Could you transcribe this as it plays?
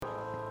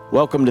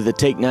Welcome to the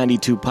Take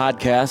 92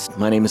 podcast.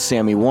 My name is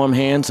Sammy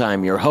Warmhands.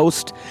 I'm your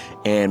host,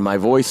 and my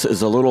voice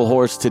is a little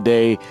hoarse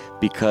today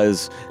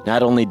because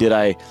not only did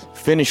I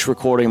finish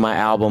recording my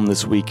album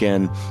this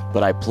weekend,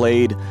 but I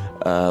played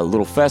a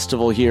little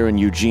festival here in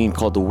Eugene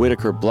called the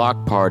Whitaker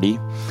Block Party.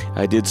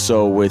 I did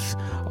so with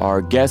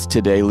our guest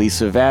today,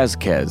 Lisa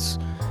Vasquez.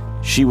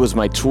 She was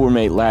my tour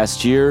mate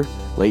last year,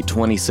 late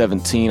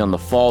 2017, on the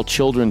Fall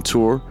Children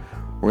Tour.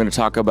 We're going to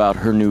talk about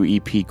her new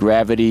EP,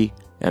 Gravity,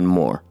 and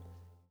more.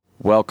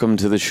 Welcome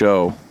to the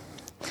show.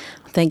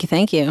 Thank you.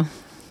 Glad to be here.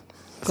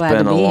 It's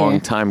been a long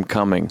time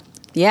coming.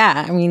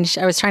 Yeah, I mean,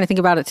 I was trying to think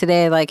about it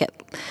today, like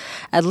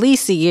at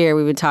least a year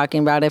we've been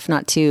talking about it, if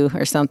not 2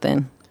 or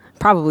something.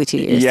 Probably 2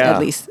 years at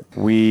least.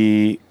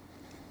 We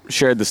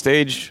shared the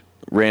stage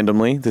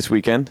randomly this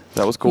weekend.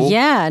 That was cool.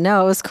 Yeah,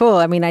 no, it was cool.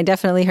 I mean, I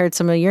definitely heard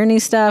some of your new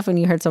stuff and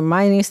you heard some of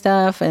my new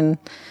stuff, and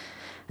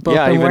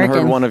I even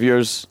heard one of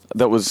yours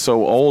that was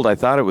so old I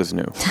thought it was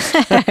new.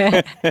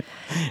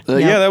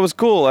 Yeah, that was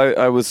cool.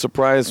 I was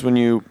surprised when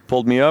you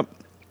pulled me up.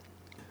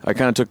 I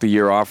kind of took the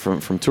year off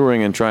from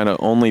touring and trying to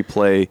only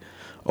play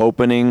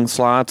opening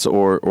slots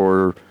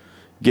or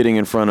getting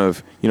in front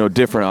of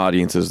different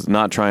audiences,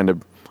 not trying to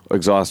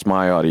exhaust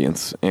my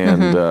audience.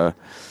 And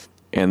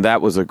and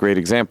that was a great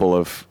example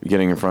of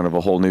getting in front of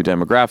a whole new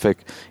demographic,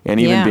 and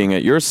even being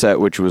at your set,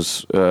 which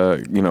was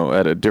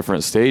at a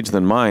different stage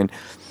than mine,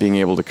 being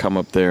able to come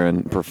up there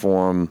and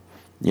perform.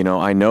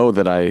 I know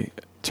that I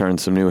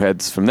turned some new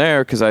heads from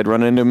there because I'd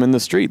run into them in the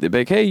street. They'd be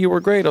like, "Hey, you were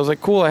great." I was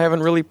like, "Cool, I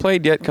haven't really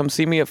played yet. Come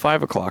see me at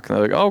 5 o'clock." And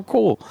they're like, "Oh,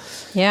 cool."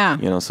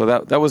 Yeah. So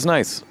that was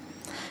nice.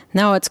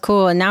 No, it's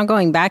cool. And now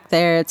going back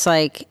there, it's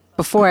like,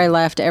 before I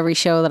left, every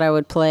show that I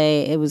would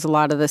play, it was a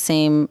lot of the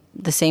same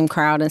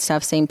crowd and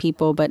stuff, same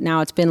people. But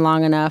now it's been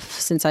long enough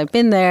since I've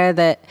been there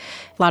that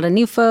a lot of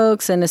new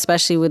folks, and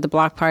especially with the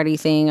block party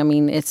thing, I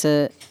mean, it's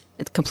a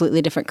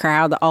completely different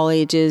crowd, all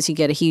ages. You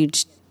get a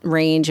huge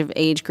range of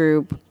age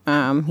group,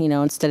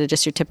 instead of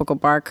just your typical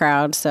bar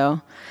crowd.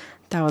 So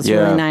that was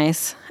really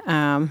nice.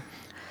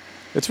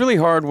 It's really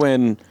hard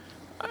when,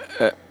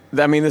 this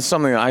is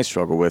something that I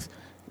struggle with,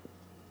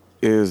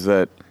 is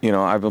that,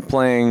 I've been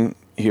playing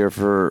here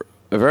for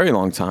a very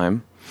long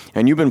time,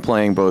 and you've been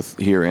playing both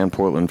here and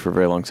Portland for a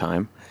very long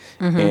time.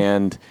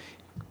 And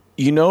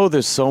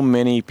there's so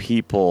many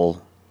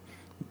people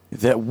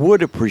that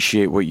would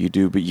appreciate what you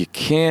do, but you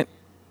can't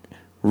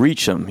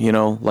reach them.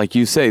 Like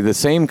you say, the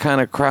same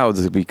kind of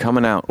crowds that be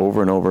coming out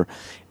over and over,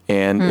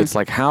 and it's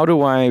like, how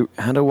do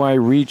I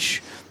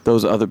reach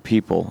those other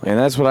people? And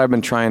that's what I've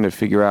been trying to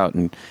figure out,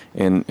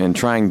 and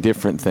trying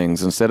different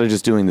things instead of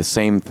just doing the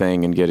same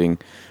thing and getting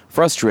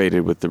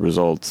frustrated with the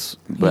results,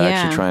 but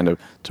actually trying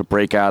to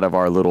break out of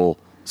our little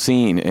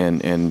scene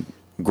and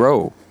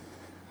grow.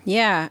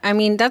 Yeah, I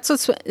mean,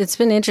 it's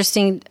been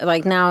interesting.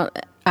 Like now,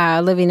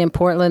 living in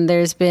Portland,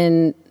 there's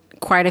been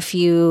quite a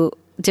few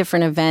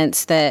different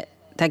events that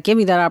give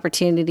me that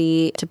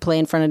opportunity to play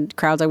in front of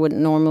crowds I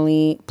wouldn't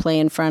normally play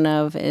in front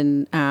of.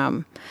 And,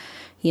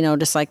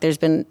 just like there's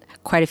been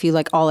quite a few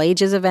like all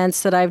ages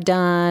events that I've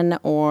done,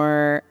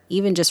 or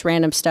even just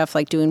random stuff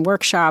like doing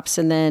workshops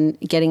and then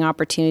getting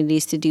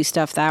opportunities to do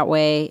stuff that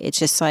way. It's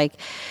just like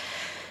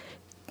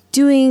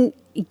doing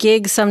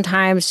gigs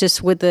sometimes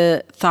just with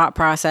the thought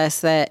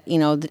process that,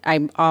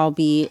 I'll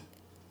be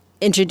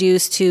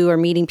introduced to or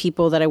meeting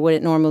people that I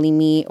wouldn't normally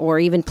meet, or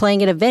even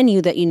playing at a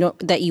venue that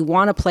that you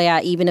want to play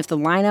at, even if the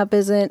lineup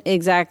isn't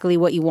exactly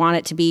what you want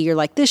it to be. You're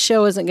like, this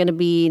show isn't going to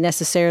be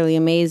necessarily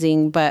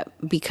amazing, but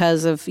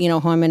because of who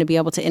I'm going to be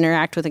able to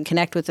interact with and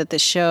connect with at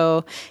this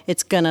show,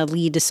 it's going to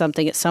lead to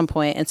something at some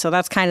point. And so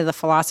that's kind of the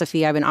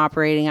philosophy I've been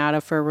operating out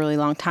of for a really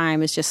long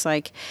time. It's just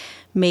like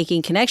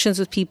making connections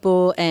with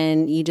people,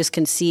 and you just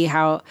can see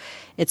how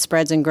it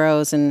spreads and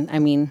grows. And I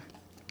mean,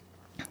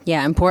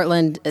 in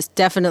Portland, it's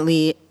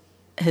definitely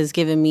has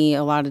given me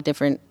a lot of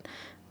different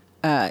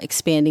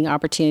expanding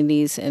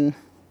opportunities, and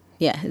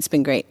it's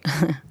been great.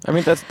 I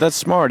mean, that's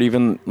smart.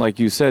 Even like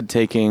you said,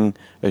 taking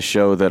a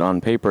show that on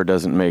paper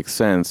doesn't make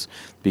sense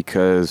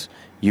because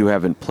you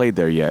haven't played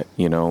there yet.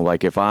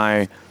 Like if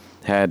I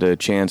had a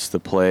chance to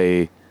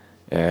play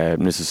at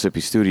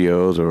Mississippi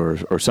Studios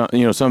or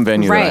some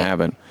venue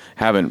that I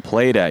haven't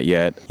played at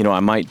yet, I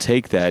might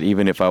take that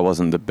even if I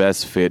wasn't the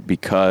best fit,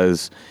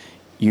 because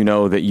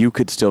that you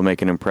could still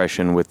make an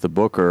impression with the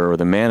booker or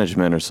the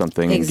management or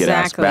something, and get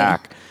asked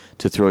back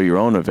to throw your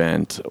own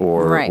event,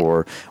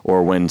 or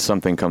when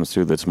something comes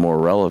through that's more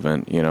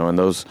relevant, and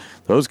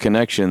those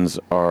connections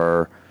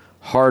are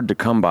hard to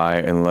come by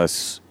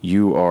unless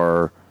you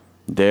are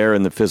there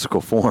in the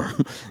physical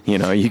form.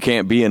 You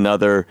can't be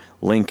another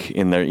link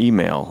in their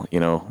email.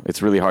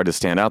 It's really hard to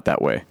stand out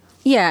that way.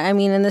 Yeah, I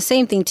mean, and the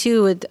same thing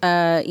too with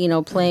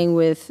playing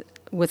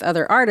with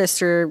other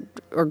artists or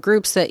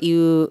groups that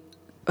you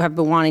have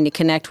been wanting to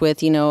connect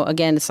with.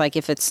 Again, it's like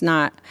if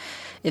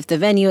the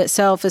venue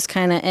itself is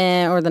kind of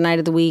or the night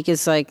of the week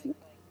is like,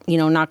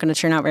 not going to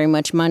turn out very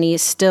much money,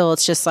 still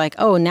it's just like,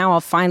 oh, now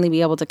I'll finally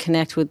be able to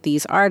connect with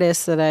these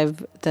artists that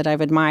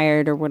I've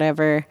admired or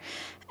whatever.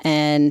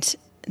 And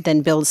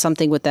then build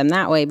something with them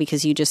that way,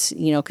 because you just,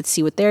 could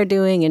see what they're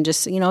doing, and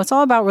just, it's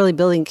all about really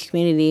building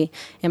community,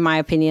 in my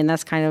opinion.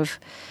 That's kind of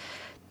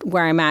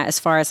where I'm at as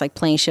far as like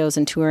playing shows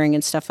and touring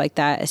and stuff like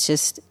that. It's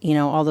just,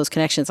 all those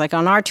connections, like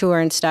on our tour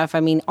and stuff. I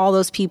mean, all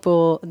those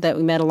people that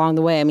we met along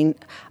the way, I mean,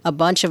 a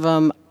bunch of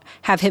them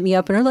have hit me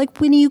up and are like,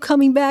 when are you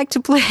coming back to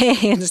play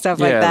and stuff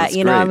like that.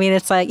 Great. I mean,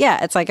 it's like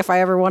if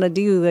I ever want to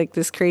do like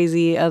this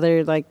crazy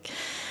other like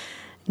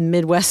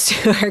Midwest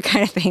tour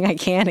kind of thing, I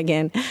can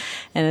again.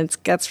 And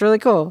that's really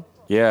cool.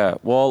 Yeah,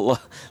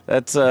 well,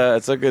 that's a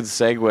good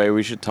segue.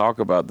 We should talk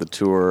about the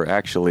tour,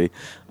 actually.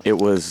 It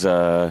was,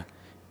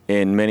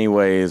 in many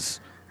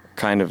ways,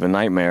 kind of a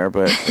nightmare,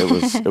 but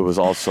it was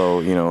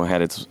also,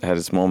 had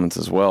its moments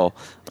as well.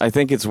 I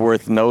think it's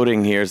worth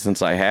noting here,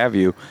 since I have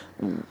you,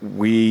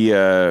 we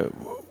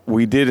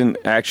didn't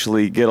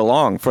actually get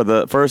along for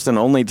the first and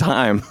only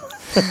time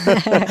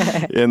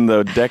in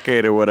the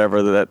decade or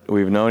whatever that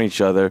we've known each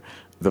other.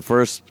 The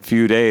first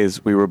few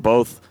days, we were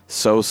both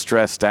so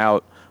stressed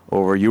out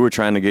over, you were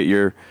trying to get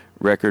your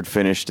record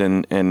finished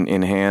and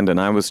in hand, and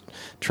I was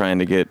trying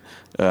to get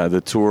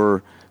the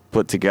tour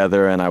put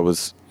together, and I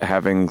was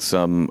having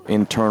some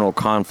internal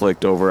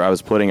conflict over, I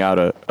was putting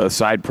out a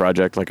side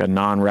project, like a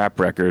non-rap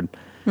record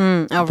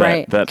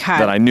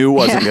that I knew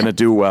wasn't going to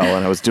do well,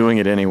 and I was doing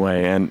it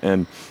anyway,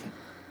 and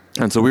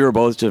so we were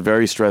both just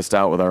very stressed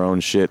out with our own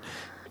shit.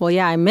 Well,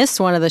 yeah, I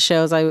missed one of the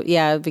shows.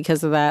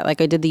 Because of that.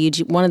 Like I did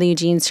one of the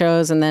Eugene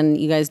shows, and then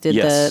you guys did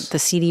the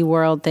CD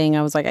World thing.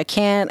 I was like, I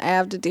can't. I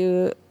have to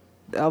do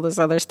all this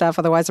other stuff,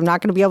 otherwise I'm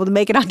not going to be able to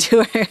make it on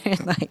tour.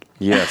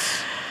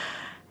 Yes.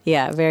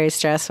 Yeah, very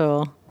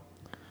stressful.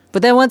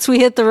 But then once we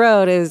hit the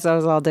road, it was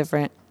all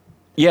different.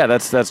 Yeah,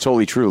 that's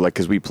totally true. Like,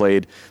 because we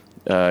played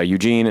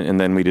Eugene, and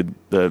then we did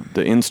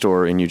the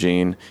in-store in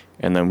Eugene,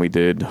 and then we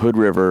did Hood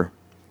River,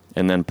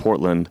 and then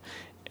Portland.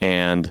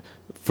 And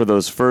for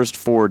those first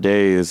 4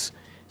 days,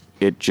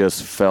 it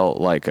just felt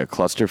like a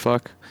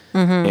clusterfuck.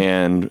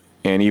 Mm-hmm.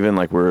 And even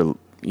like we're,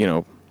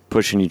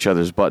 pushing each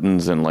other's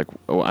buttons, and like,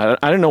 I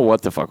didn't know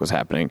what the fuck was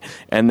happening.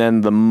 And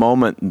then the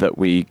moment that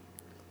we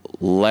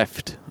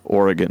left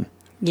Oregon,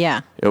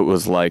 it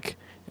was like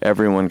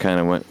everyone kind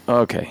of went,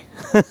 okay.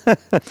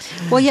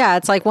 Well, yeah,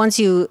 it's like once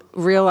you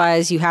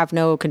realize you have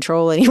no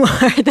control anymore,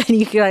 then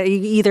you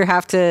either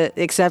have to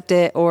accept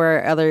it,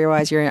 or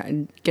otherwise you're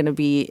going to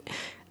be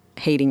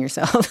hating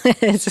yourself.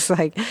 It's just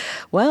like,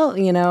 well,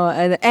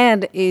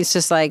 and it's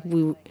just like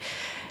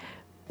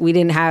we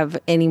didn't have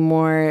any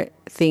more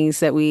things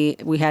that we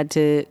had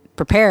to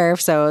prepare,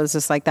 so it was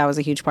just like that was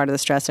a huge part of the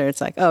stressor.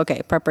 It's like, oh,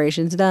 okay,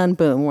 preparation's done,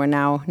 boom, we're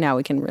now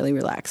we can really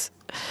relax.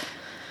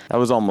 I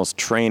was almost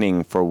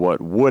training for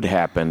what would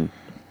happen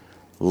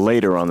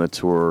later on the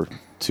tour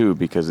too,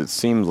 because it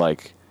seemed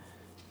like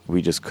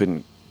we just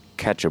couldn't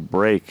catch a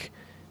break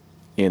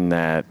in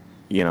that,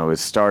 it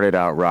started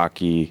out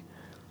rocky,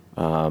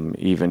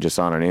 even just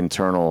on an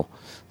internal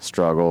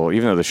struggle,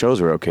 even though the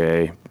shows were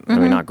okay. Mm-hmm. I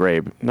mean,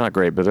 not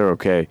great, but they're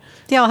okay.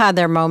 They all had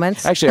their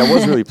moments. Actually, I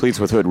was really pleased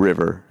with Hood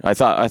River. I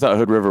thought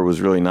Hood River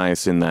was really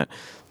nice in that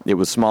it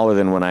was smaller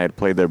than when I had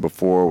played there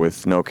before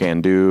with No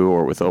Can Do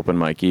or with Open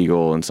Mike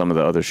Eagle and some of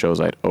the other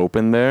shows I'd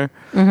opened there.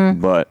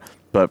 Mm-hmm. But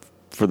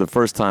for the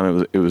first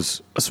time, it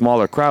was a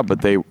smaller crowd,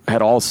 but they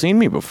had all seen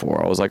me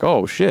before. I was like,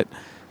 oh shit,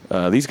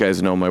 these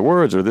guys know my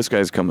words, or this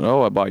guy's coming.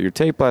 Oh, I bought your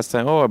tape last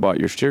time. Oh, I bought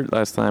your shirt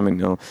last time,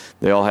 and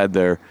they all had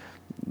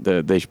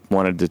they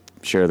wanted to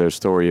share their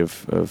story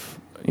of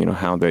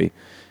how they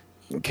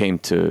came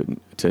to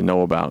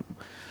know about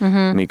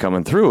me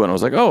coming through. And I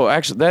was like, oh,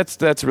 actually,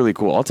 that's really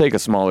cool. I'll take a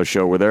smaller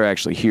show where they're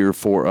actually here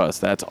for us.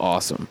 That's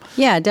awesome.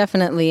 Yeah,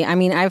 definitely. I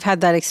mean, I've had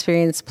that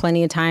experience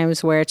plenty of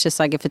times where it's just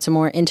like if it's a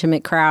more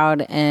intimate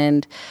crowd,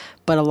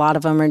 but a lot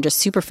of them are just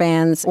super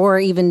fans, or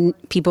even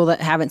people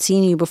that haven't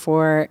seen you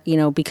before,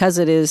 because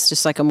it is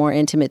just like a more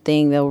intimate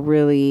thing, they'll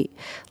really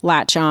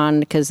latch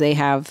on because they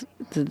have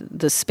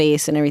the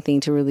space and everything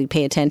to really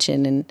pay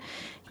attention. And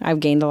I've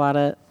gained a lot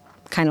of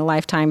kind of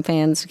lifetime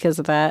fans because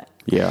of that.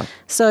 Yeah.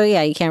 So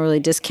yeah, you can't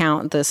really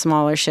discount the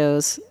smaller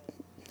shows,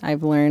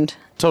 I've learned.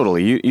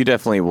 Totally. You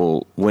definitely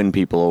will win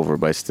people over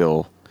by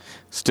still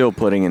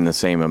putting in the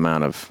same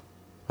amount of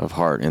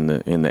heart in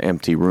the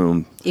empty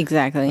room.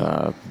 Exactly.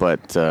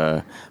 But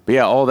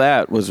yeah, all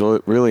that was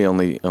really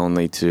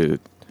only to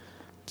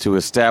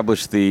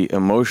establish the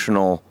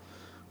emotional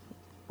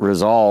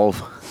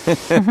resolve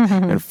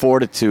and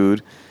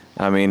fortitude.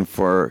 I mean,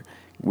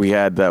 we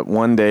had that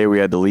one day we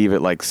had to leave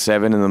at like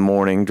 7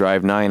 a.m,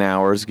 drive 9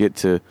 hours, get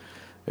to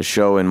a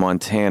show in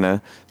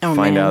Montana,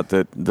 find out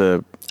that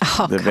the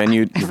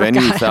venue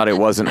thought it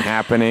wasn't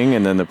happening,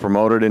 and then the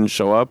promoter didn't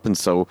show up, and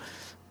so.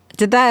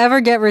 Did that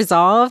ever get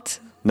resolved?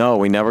 No,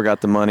 we never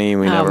got the money.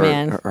 We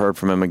never heard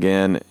from him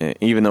again,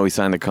 even though we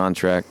signed the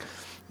contract.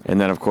 And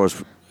then, of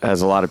course,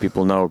 as a lot of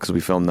people know, because we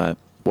filmed that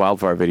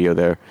wildfire video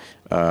there,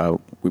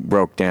 we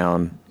broke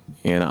down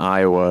in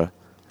Iowa.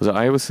 Was it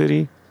Iowa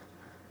City?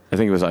 I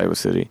think it was Iowa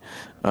City.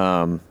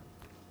 And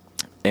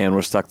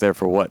we're stuck there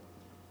for,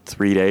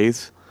 3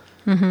 days?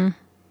 Mm-hmm.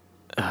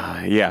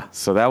 Yeah,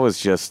 so that was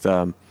just...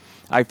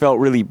 I I felt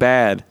really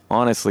bad,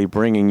 honestly,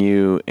 bringing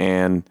you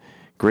and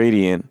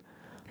Gradient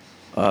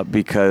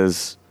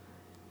because,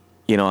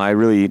 I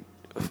really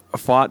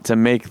fought to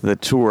make the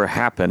tour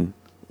happen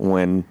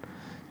when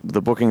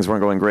the bookings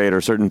weren't going great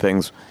or certain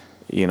things,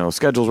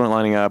 schedules weren't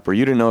lining up or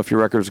you didn't know if your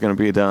record was going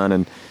to be done.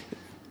 And,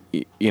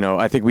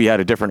 I think we had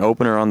a different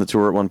opener on the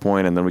tour at one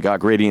point, and then we got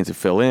Gradient to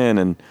fill in.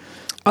 And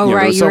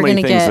right, you were going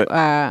to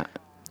get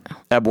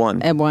Ebb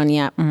One. Ebb One,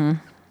 yeah. Mm-hmm.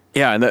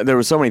 Yeah, and there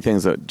were so many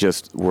things that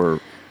just were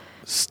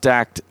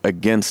stacked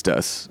against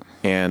us,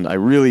 and I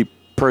really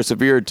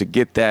persevered to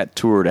get that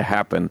tour to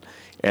happen,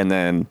 and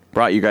then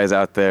brought you guys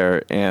out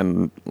there,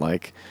 and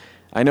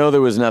I know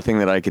there was nothing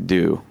that I could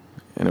do,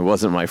 and it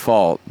wasn't my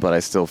fault, but I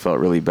still felt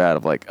really bad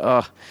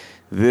of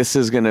this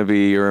is going to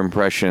be your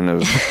impression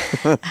of,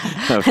 of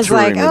it's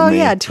touring with me.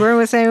 Yeah, touring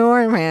with Sammy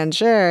Warnman,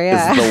 sure,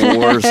 yeah. It's the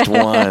worst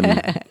one.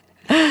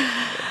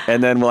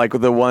 And then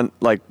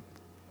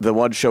the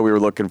one show we were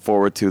looking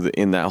forward to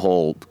in that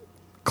whole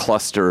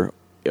cluster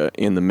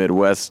in the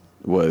Midwest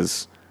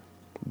was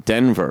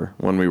Denver,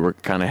 when we were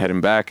kind of heading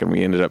back, and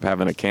we ended up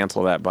having to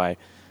cancel that by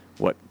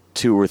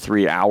 2 or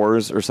 3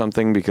 hours or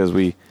something because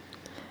we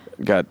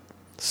got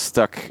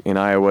stuck in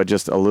Iowa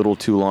just a little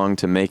too long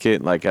to make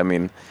it.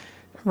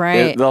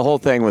 Right. The whole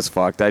thing was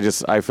fucked.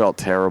 I felt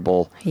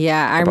terrible.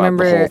 Yeah, I about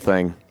remember the whole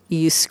thing.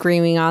 You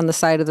screaming on the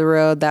side of the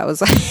road. That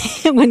was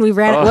when we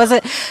ran. Was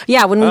it?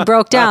 Yeah, when we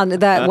broke down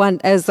that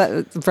one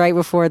right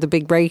before the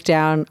big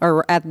breakdown,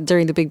 or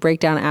during the big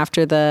breakdown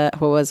after the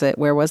what was it?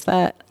 Where was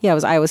that? Yeah, it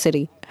was Iowa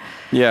City.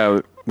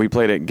 Yeah, we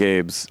played at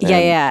Gabe's.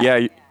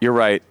 Yeah. You're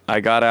right. I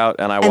got out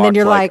and I and walked then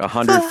you're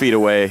 100 feet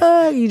away.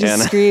 You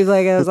just screamed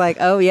I was like,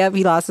 oh, yep,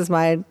 he lost his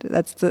mind.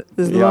 This is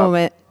the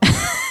moment.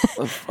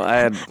 I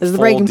had this is the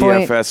full breaking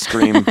DFS point.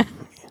 scream.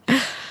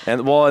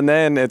 And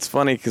then it's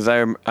funny because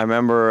I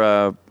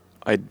remember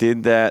I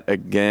did that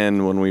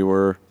again when we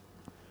were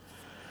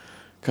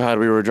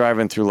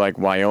driving through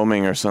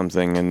Wyoming or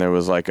something, and there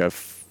was a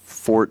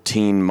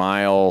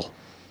 14-mile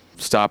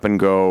stop and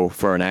go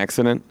for an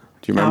accident.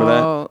 Do you remember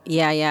that? Oh,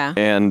 yeah.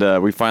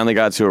 And we finally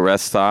got to a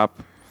rest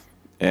stop,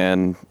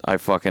 and I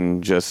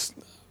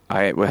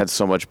had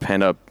so much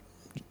pent up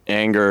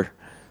anger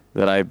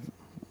that I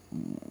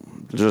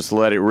just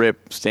let it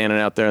rip standing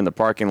out there in the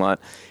parking lot.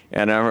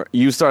 And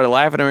you started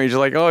laughing at me. You're just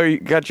like, oh, you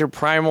got your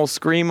primal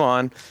scream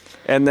on.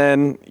 And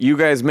then you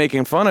guys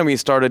making fun of me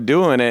started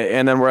doing it.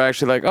 And then we're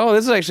actually like, oh,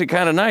 this is actually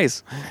kind of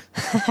nice.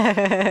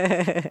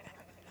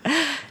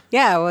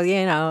 Yeah, well,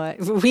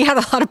 we had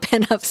a lot of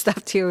pent up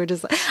stuff too. We're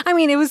just,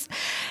 it was,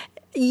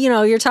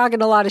 you're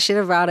talking a lot of shit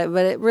about it,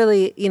 but it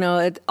really,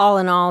 all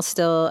in all,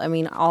 still,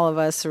 all of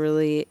us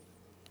really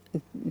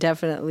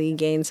definitely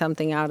gained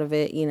something out of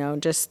it.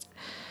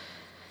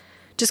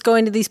 Just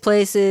going to these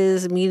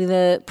places, meeting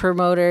the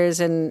promoters,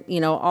 and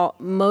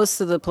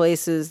most of the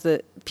places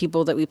that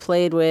people that we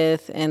played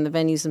with and the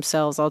venues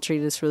themselves all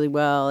treated us really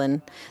well,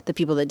 and the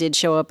people that did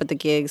show up at the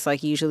gigs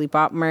usually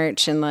bought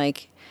merch and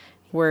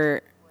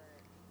were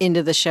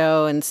into the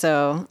show, and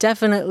so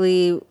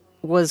definitely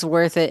was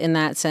worth it in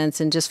that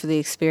sense. And just for the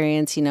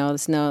experience,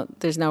 there's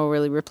no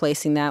really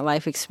replacing that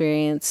life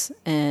experience,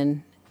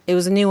 and it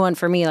was a new one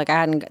for me.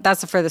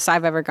 That's the furthest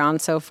I've ever gone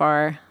so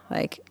far.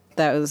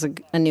 That was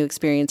a new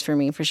experience for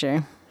me, for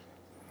sure.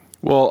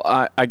 Well,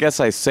 I guess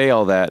I say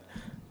all that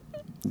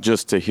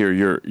just to hear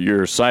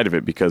your side of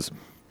it, because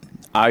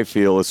I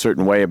feel a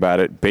certain way about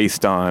it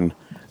based on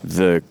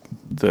the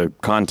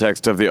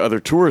context of the other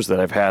tours that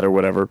I've had or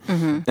whatever.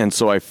 Mm-hmm. And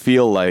so I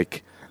feel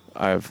like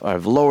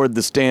I've lowered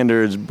the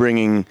standards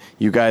bringing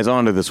you guys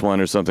onto this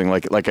one or something.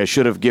 Like I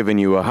should have given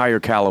you a higher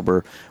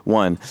caliber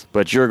one,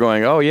 but you're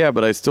going, oh yeah,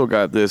 but I still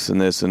got this and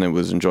this, and it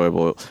was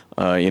enjoyable,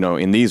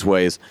 in these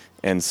ways.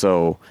 And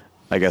so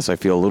I guess I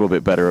feel a little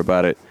bit better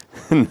about it,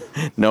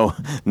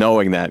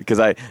 knowing that, because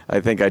I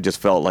think I just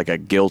felt like a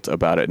guilt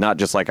about it, not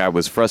just I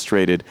was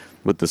frustrated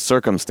with the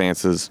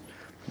circumstances,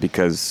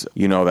 because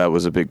that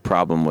was a big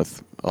problem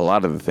with a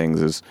lot of the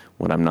things is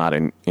when I'm not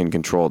in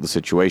control of the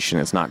situation,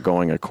 it's not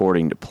going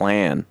according to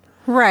plan.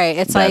 Right.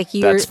 It's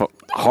that's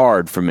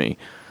hard for me.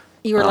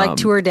 You were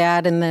tour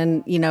dad, and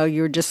then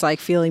you were just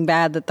feeling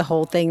bad that the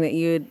whole thing that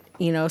you'd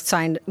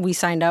we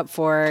signed up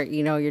for,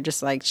 you're just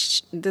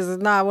this is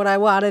not what I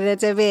wanted it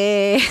to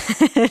be.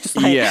 It's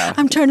yeah,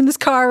 I'm turning this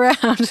car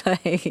around.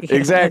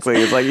 Exactly.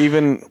 It's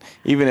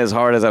even as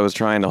hard as I was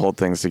trying to hold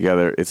things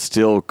together, it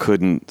still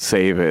couldn't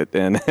save it.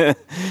 And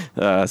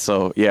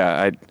so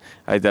yeah,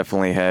 I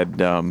definitely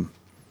had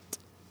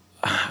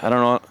I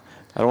don't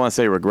want to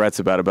say regrets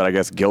about it, but I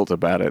guess guilt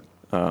about it.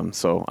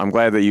 So I'm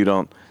glad that you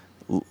don't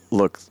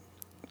look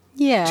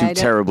too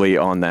terribly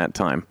on that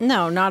time.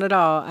 No, not at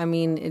all.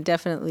 It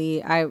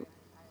definitely, I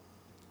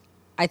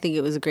think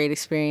it was a great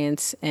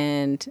experience,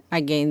 and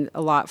I gained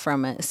a lot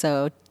from it.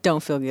 So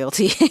don't feel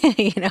guilty.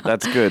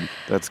 That's good.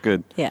 That's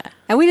good. Yeah,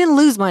 and we didn't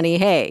lose money.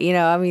 Hey,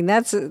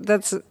 that's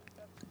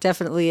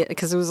definitely,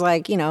 because it was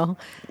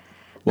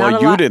Well, Not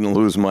a you lot. didn't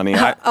lose money.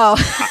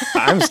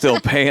 I'm still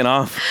paying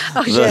off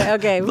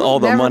all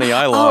the money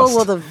I lost. Oh,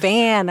 well, the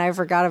van. I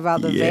forgot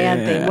about the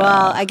van thing. Yeah.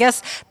 Well, I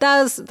guess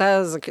that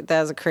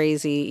was a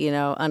crazy,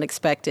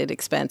 unexpected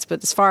expense.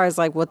 But as far as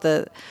like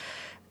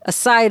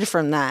aside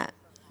from that,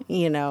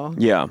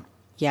 Yeah.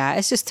 yeah,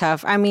 it's just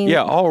tough. I mean,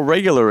 Yeah, all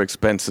regular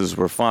expenses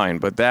were fine,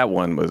 but that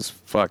one was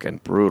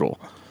fucking brutal.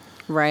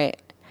 right.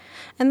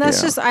 And that's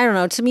Yeah. just, I don't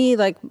know, to me,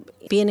 like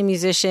being a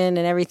musician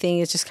and everything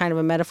is just kind of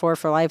a metaphor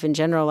for life in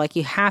general. Like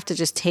you have to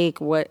just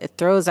take what it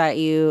throws at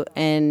you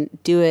and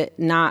do it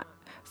not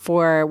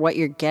for what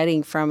you're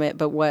getting from it,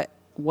 but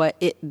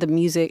the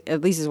music, at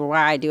least is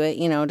why I do it,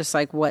 just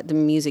like what the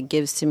music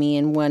gives to me.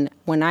 And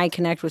when I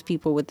connect with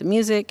people with the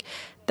music,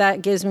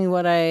 that gives me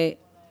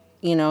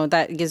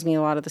that gives me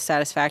a lot of the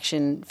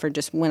satisfaction for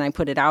just when I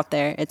put it out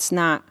there. It's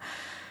not,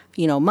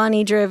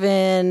 money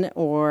driven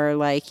or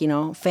like,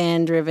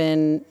 fan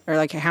driven or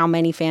like how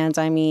many fans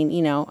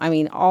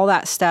all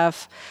that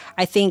stuff.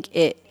 I think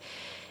it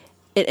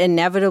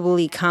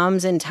inevitably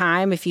comes in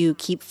time if you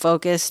keep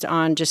focused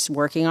on just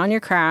working on your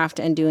craft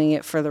and doing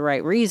it for the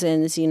right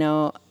reasons,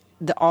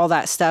 all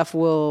that stuff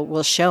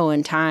will show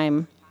in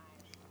time.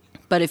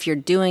 But if you're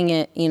doing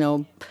it,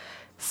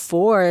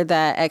 for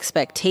that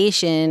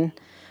expectation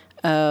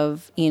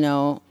of,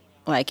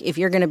 like if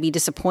you're going to be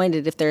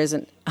disappointed if there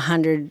isn't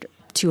 100,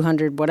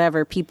 200,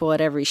 whatever people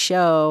at every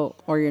show,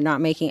 or you're not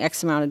making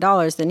X amount of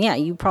dollars, then yeah,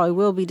 you probably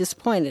will be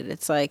disappointed.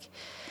 It's like,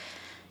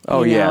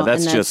 Oh, yeah,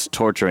 that's just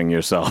torturing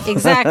yourself.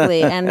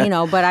 Exactly. And,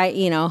 but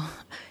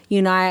you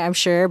and I, I'm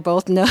sure,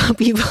 both know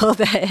people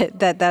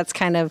that's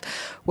kind of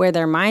where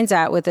their mind's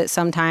at with it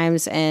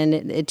sometimes. And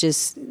it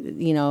just,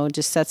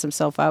 just sets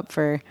themselves up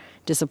for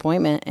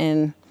disappointment.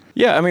 And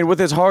Yeah, I mean, with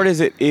as hard as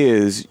it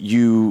is,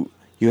 you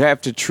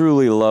have to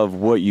truly love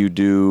what you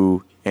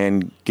do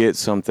and get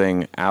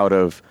something out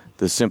of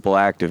the simple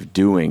act of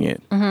doing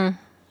it. Mm-hmm.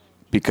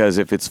 Because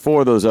if it's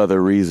for those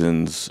other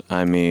reasons,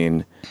 I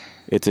mean,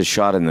 it's a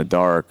shot in the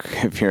dark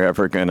if you're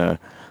ever going to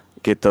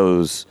get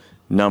those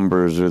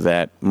numbers or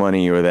that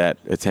money or that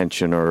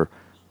attention or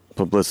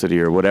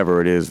publicity or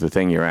whatever it is, the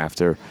thing you're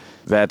after.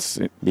 That's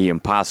the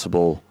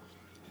impossible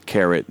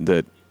carrot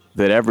that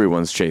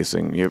everyone's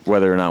chasing,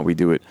 whether or not we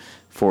do it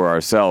for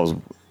ourselves.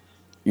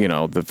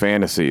 The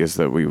fantasy is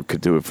that we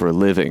could do it for a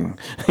living.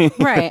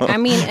 Right. I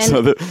mean,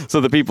 and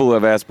so the people who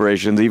have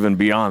aspirations even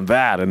beyond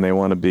that, and they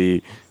want to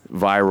be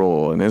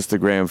viral and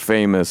Instagram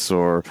famous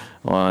or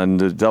on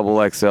the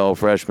XXL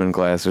freshman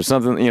class or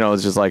something,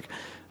 it's just like,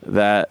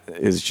 that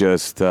is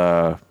just,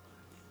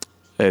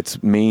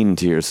 it's mean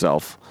to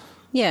yourself.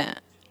 yeah.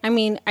 I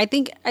mean, I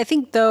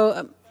think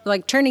though,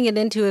 like turning it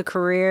into a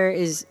career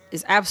is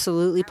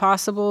absolutely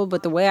possible.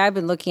 But the way I've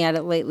been looking at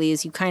it lately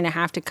is you kind of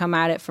have to come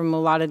at it from a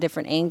lot of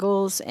different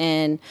angles.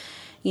 And,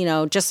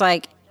 just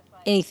like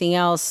anything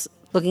else,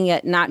 looking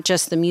at not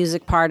just the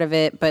music part of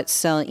it, but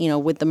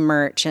selling, with the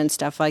merch and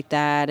stuff like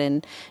that.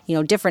 And,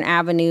 different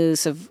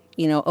avenues of,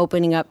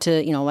 opening up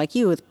to, like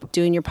you with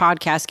doing your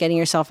podcast, getting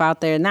yourself out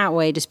there in that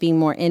way, just being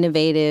more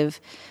innovative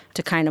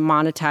to kind of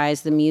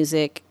monetize the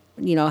music.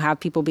 Have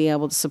people be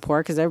able to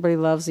support, because everybody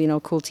loves,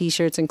 cool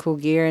T-shirts and cool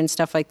gear and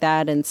stuff like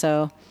that. And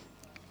so.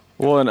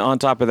 Well, and on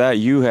top of that,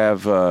 you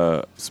have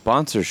a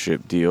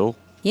sponsorship deal.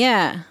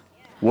 Yeah.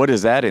 What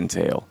does that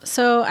entail?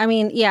 So, I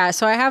mean, yeah,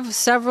 so I have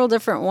several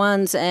different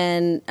ones.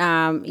 And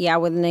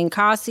with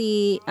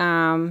Ninkasi,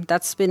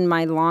 that's been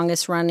my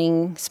longest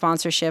running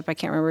sponsorship. I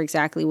can't remember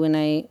exactly when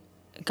I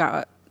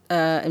got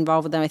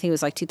involved with them. I think it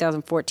was like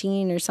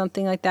 2014 or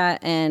something like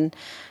that. And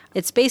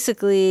it's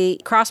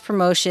basically cross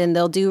promotion.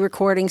 They'll do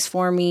recordings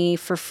for me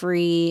for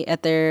free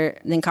at their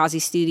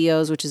Ninkasi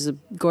Studios, which is a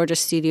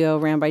gorgeous studio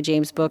ran by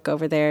James Book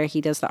over there.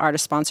 He does the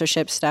artist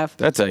sponsorship stuff.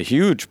 That's a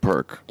huge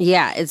perk.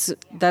 Yeah,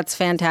 that's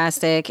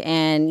fantastic.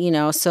 And,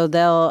 so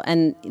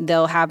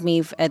they'll have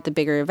me at the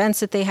bigger events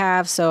that they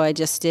have. So I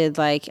just did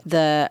like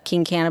the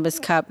King Cannabis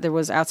Cup that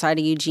was outside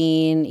of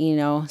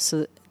Eugene,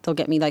 so they'll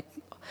get me like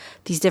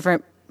these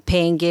different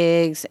paying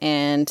gigs,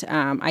 and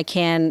I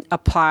can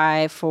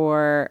apply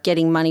for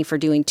getting money for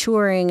doing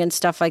touring and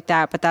stuff like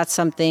that. But that's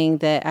something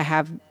that I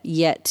have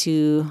yet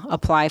to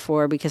apply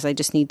for, because I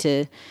just need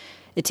to,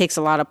 it takes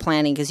a lot of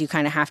planning, because you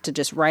kind of have to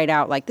just write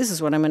out like, this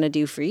is what I'm going to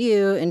do for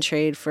you and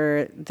trade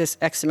for this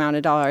X amount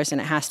of dollars,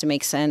 and it has to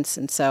make sense.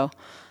 And so,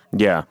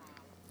 yeah.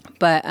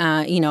 But,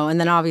 and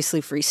then obviously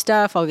free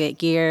stuff. I'll get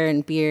gear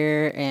and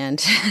beer.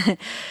 And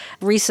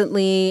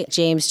recently,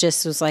 James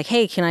just was like,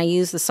 hey, can I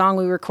use the song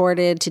we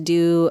recorded to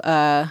do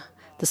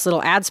this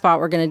little ad spot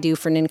we're going to do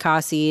for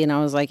Ninkasi? And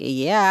I was like,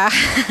 yeah,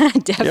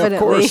 definitely. Yeah, of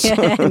course.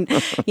 And,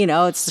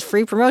 it's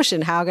free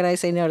promotion. How could I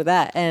say no to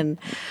that? And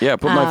yeah,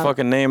 put my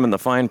fucking name in the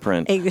fine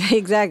print.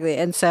 Exactly.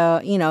 And so,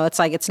 it's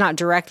like, it's not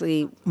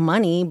directly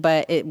money,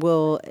 but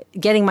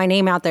getting my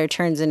name out there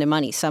turns into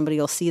money. Somebody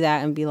will see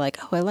that and be like,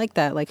 oh, I like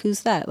that. Like,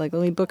 who's that? Like,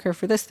 let me book her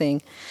for this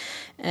thing.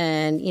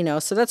 And,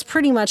 so that's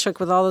pretty much like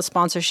with all the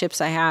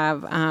sponsorships I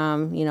have.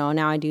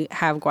 Now I do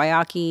have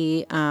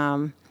Guayaki.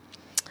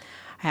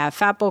 I have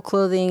Fat Bowl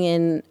Clothing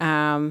in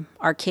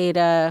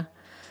Arcata.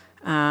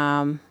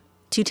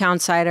 Two Town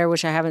Cider,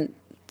 which I haven't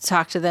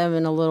talked to them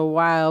in a little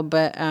while,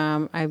 but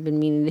I've been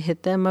meaning to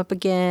hit them up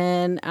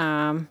again.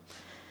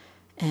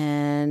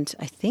 And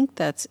I think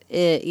that's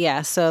it.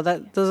 Yeah, so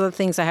those are the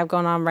things I have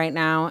going on right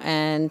now,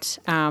 and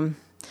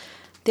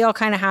they all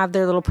kind of have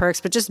their little perks,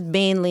 but just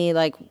mainly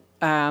like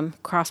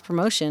cross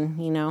promotion,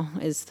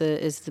 is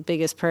the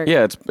biggest perk.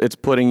 Yeah, it's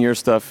putting your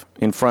stuff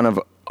in front of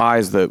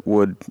eyes that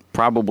would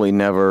probably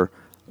never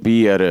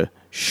be at a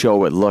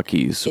show at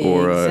Lucky's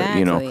or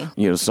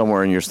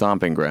somewhere in your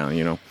stomping ground.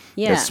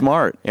 Yeah. It's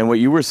smart. And what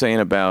you were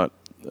saying about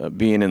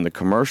being in the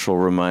commercial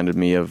reminded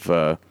me of.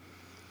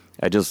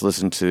 I just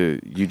listened to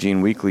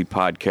Eugene Weekly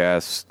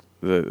podcast.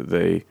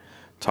 They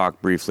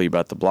talked briefly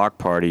about the block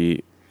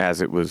party as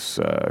it was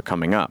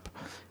coming up.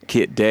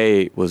 Kit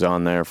Day was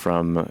on there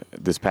from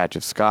This Patch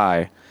of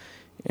Sky,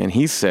 and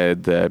he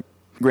said that,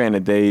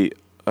 granted, they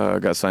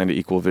got signed to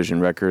Equal Vision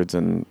Records,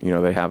 and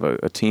they have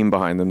a team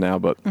behind them now,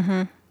 but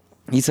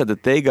he said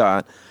that they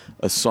got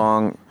a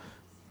song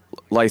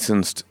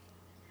licensed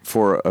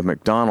for a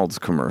McDonald's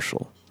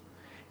commercial.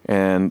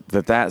 And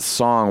that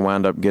song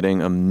wound up getting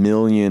 1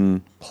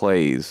 million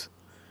plays.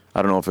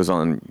 I don't know if it was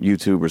on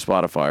YouTube or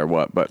Spotify or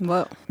what, but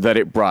that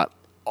it brought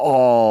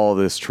all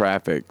this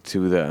traffic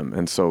to them.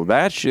 And so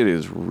that shit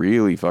is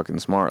really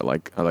fucking smart.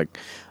 Like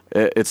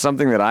it's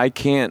something that I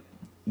can't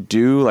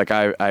do. Like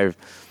I've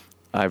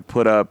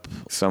put up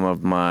some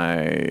of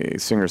my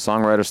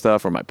singer-songwriter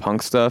stuff or my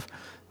punk stuff,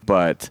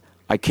 but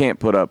I can't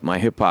put up my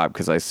hip hop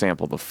because I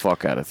sample the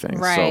fuck out of things.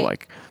 Right. So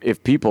like,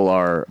 if people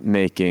are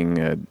making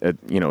a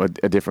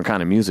different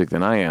kind of music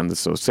than I am,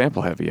 that's so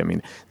sample heavy, I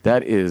mean,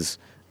 that is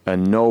a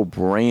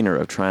no-brainer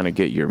of trying to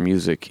get your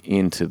music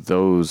into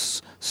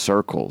those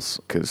circles,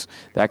 because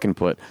that can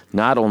put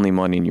not only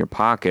money in your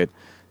pocket.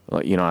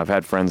 I've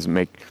had friends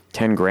make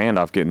 10 grand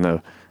off getting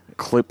a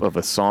clip of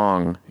a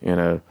song in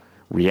a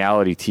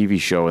reality TV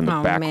show in the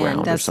background,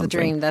 man, that's or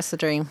something. That's the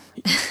dream.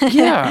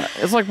 Yeah,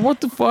 it's like, what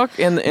the fuck?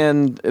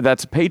 And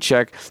that's a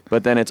paycheck,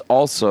 but then it's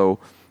also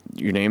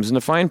your name's in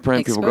the fine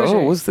print. Exposure. People go,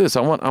 oh, what's this? I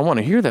want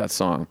to hear that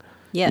song.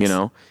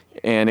 Yes.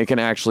 And it can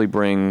actually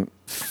bring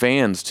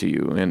fans to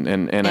you, and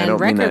I don't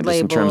mean that just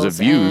in labels, terms of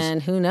views.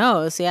 And who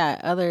knows? Yeah,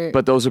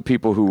 But those are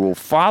people who will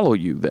follow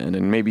you then,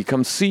 and maybe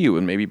come see you,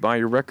 and maybe buy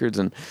your records,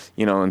 and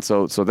and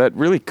so that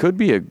really could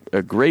be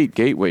a great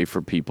gateway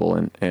for people,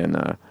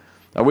 and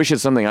I wish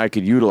it's something I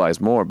could utilize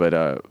more,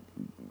 but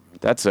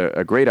that's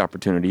a great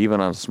opportunity, even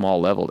on a small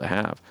level, to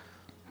have.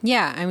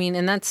 Yeah, I mean,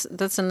 and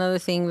that's another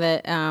thing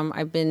that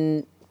I've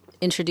been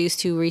introduced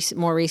to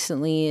more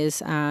recently is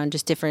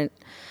just different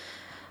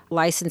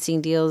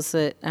licensing deals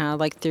that,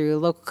 like through a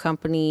local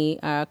company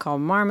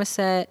called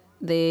Marmoset.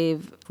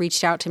 They've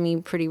reached out to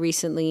me pretty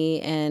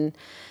recently, and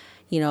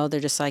they're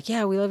just like,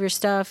 yeah, we love your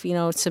stuff,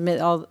 submit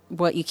all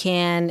what you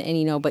can,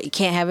 and, but you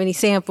can't have any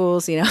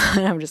samples, and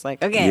I'm just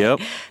like, okay.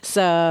 Yep.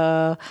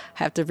 So I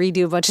have to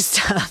redo a bunch of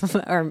stuff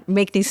or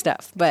make new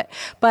stuff. But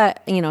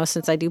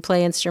since I do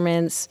play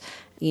instruments,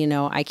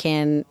 I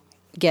can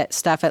get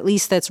stuff at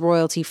least that's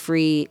royalty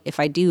free. If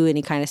I do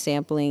any kind of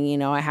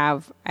sampling, I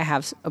have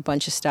a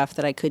bunch of stuff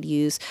that I could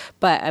use,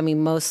 but I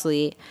mean,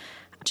 mostly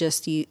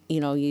just,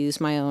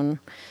 use my own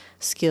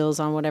skills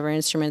on whatever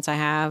instruments I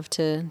have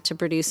to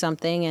produce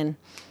something. And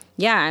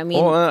yeah, I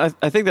mean, well,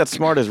 I think that's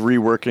smart as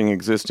reworking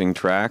existing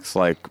tracks.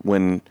 Like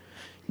we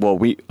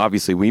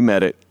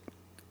met at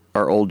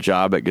our old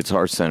job at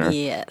Guitar Center.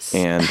 Yes.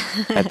 And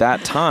at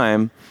that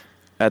time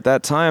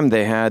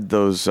they had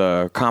those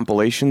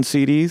compilation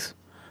CDs.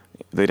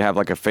 They'd have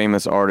like a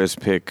famous artist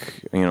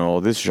pick,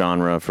 this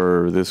genre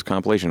for this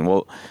compilation.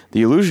 Well,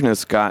 The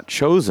Illusionists got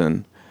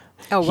chosen.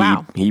 Oh,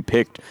 wow. He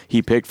picked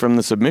from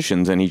the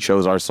submissions, and he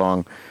chose our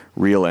song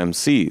Real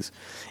MCs.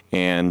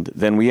 And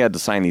then we had to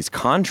sign these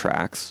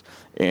contracts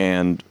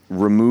and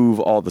remove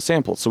all the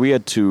samples. So we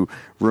had to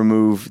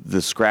remove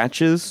the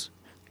scratches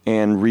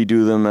and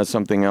redo them as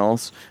something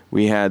else.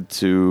 We had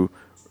to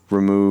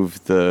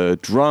remove the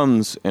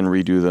drums and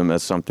redo them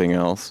as something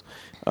else.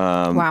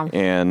 Wow.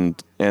 And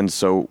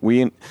so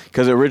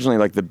because originally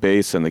like the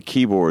bass and the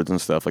keyboards and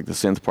stuff, like the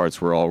synth parts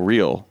were all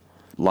real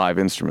live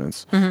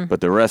instruments,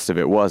 but the rest of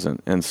it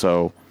wasn't. And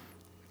so,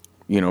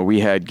 we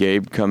had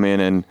Gabe come in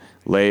and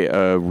lay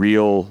a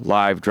real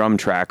live drum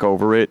track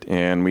over it,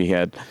 and we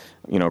had,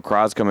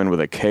 Kraz come in with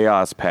a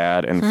chaos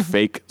pad and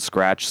fake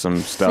scratch some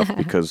stuff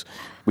because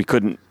we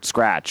couldn't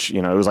scratch.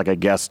 It was like a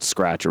guest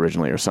scratch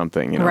originally or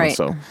something. Right.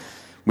 So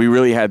we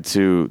really had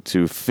to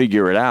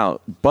figure it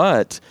out,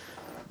 but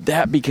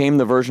that became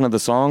the version of the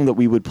song that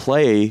we would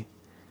play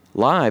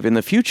live in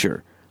the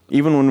future.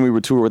 Even when we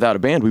would tour without a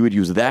band, we would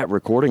use that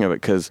recording of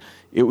it because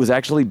it was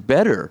actually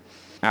better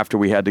after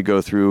we had to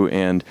go through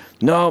and,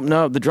 no,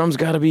 the drums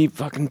got to be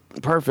fucking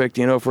perfect,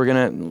 if we're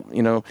going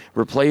to,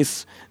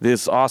 replace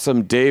this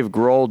awesome Dave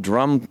Grohl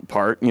drum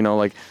part,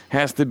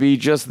 has to be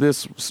just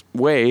this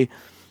way.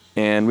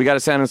 And we got it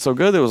sounding so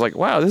good that it was like,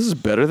 wow, this is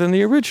better than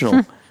the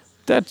original.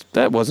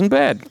 That wasn't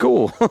bad.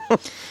 Cool.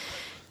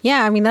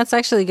 Yeah, I mean, that's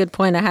actually a good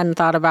point. I hadn't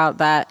thought about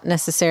that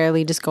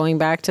necessarily, just going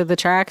back to the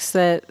tracks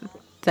that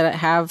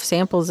have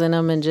samples in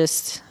them and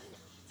just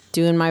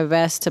doing my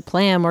best to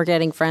play them or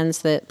getting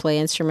friends that play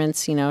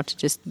instruments, to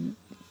just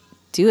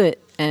do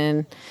it.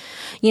 And,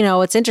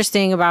 what's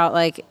interesting about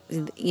like,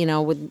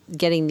 with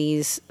getting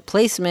these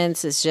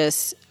placements is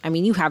just,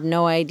 you have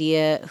no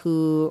idea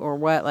who or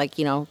what, like,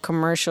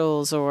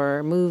 commercials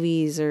or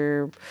movies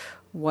or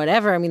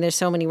whatever. There's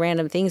so many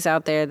random things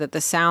out there that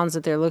the sounds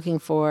that they're looking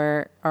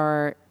for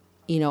are,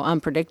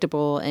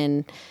 unpredictable,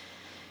 and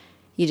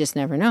you just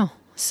never know.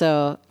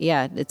 So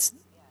yeah, it's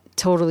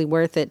totally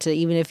worth it to,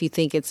 even if you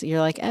think you're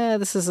like,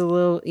 this is a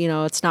little,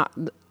 it's not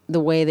the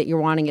way that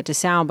you're wanting it to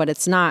sound, but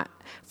it's not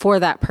for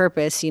that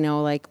purpose,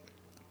 like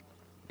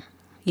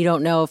you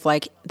don't know if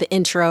like the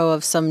intro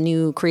of some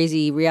new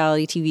crazy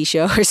reality TV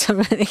show or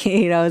something,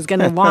 is going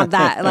to want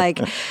that, like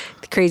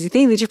the crazy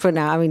thing that you're putting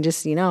out.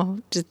 Just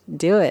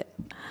do it.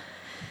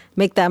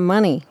 Make that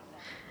money.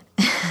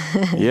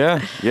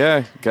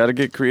 Yeah. Got to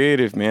get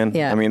creative, man.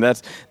 Yeah.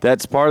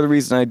 That's part of the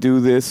reason I do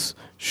this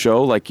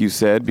show, like you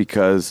said,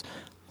 because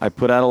I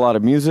put out a lot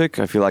of music.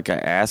 I feel like I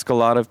ask a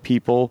lot of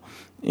people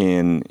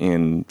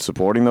in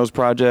supporting those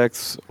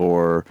projects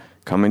or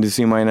coming to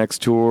see my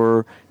next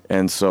tour.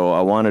 And so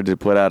I wanted to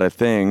put out a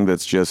thing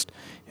that's just,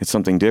 it's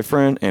something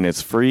different and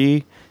it's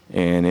free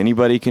and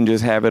anybody can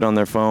just have it on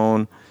their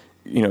phone,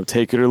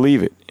 take it or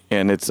leave it.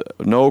 And it's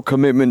no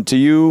commitment to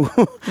you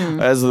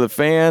as the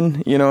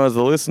fan, as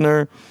the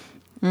listener.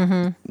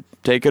 Mm-hmm.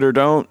 Take it or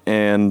don't,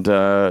 and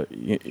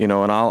and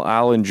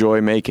I'll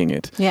enjoy making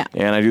it. Yeah.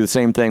 And I do the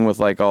same thing with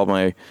like all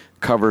my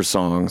cover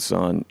songs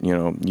on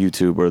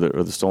YouTube or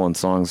the Stolen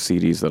Songs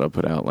CDs that I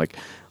put out. Like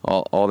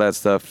all that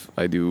stuff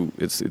I do.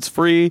 It's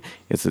free.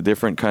 It's a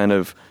different kind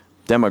of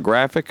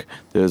demographic.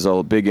 There's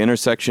a big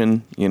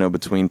intersection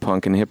between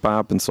punk and hip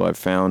hop, and so I've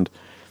found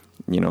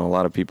a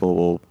lot of people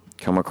will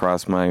come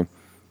across my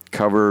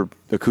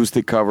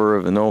acoustic cover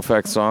of a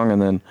NoFX song,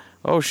 and then,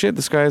 oh shit,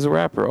 this guy is a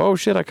rapper. Oh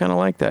shit, I kind of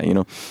like that,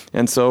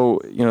 And so,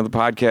 the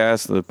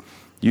podcast, the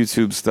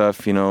YouTube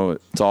stuff,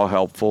 it's all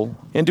helpful.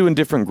 And doing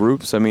different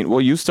groups.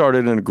 You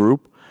started in a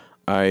group.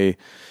 I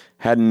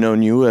hadn't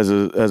known you as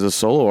a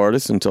solo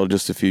artist until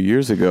just a few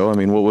years ago.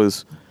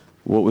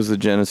 What was the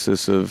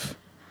genesis of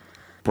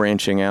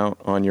branching out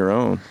on your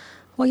own?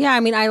 Well, yeah,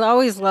 I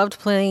always loved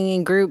playing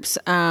in groups.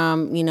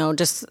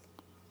 Just,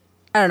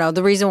 I don't know.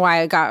 The reason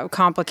why it got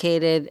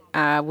complicated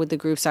with the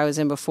groups I was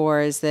in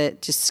before is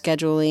that just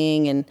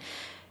scheduling and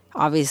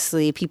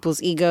obviously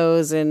people's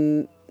egos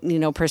and,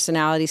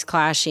 personalities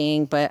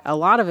clashing. But a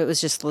lot of it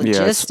was just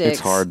logistics. Yeah, it's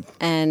hard.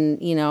 And,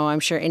 I'm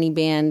sure any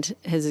band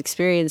has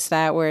experienced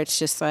that, where it's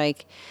just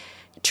like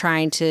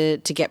trying to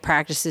get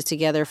practices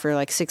together for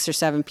like 6 or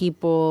 7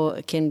 people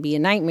can be a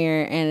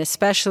nightmare. And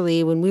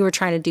especially when we were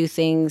trying to do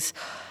things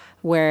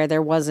where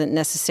there wasn't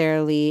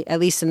necessarily, at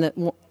least in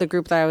the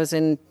group that I was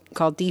in,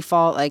 called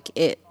Default, like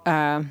it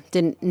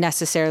didn't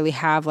necessarily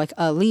have like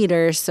a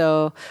leader,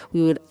 so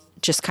we would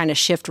just kind of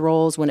shift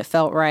roles when it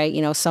felt right.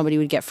 Somebody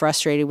would get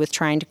frustrated with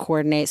trying to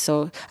coordinate,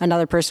 so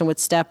another person would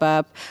step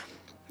up,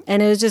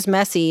 and it was just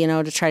messy,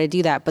 to try to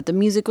do that. But the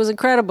music was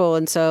incredible,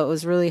 and so it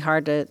was really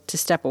hard to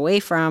step away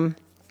from.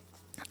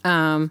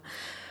 But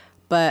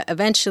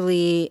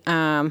eventually,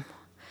 so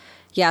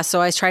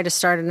I tried to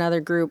start another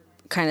group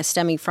kind of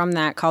stemming from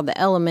that, called The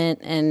Element,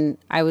 and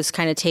I was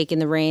kind of taking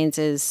the reins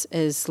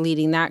as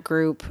leading that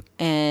group,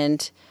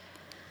 and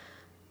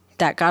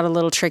that got a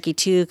little tricky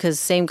too, because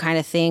same kind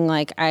of thing,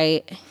 like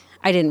I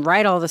didn't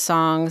write all the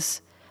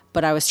songs,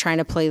 but I was trying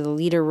to play the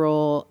leader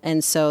role,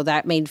 and so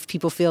that made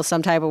people feel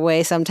some type of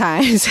way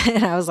sometimes.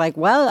 And I was like,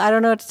 well, I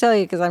don't know what to tell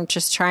you, because I'm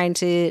just trying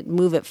to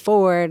move it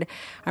forward.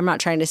 I'm not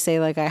trying to say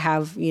like I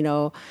have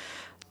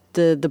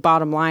the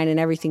bottom line in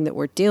everything that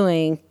we're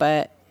doing,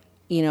 but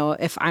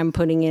if I'm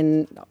putting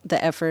in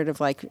the effort of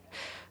like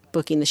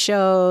booking the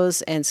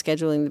shows and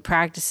scheduling the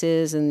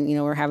practices, and,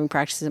 we're having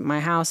practices at my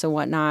house and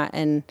whatnot.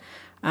 And,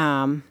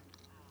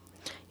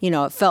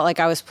 it felt like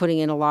I was putting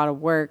in a lot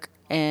of work.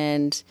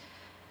 And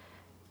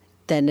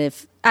then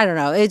I don't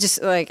know, it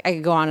just like, I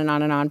could go on and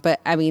on and on,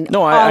 but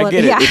no, I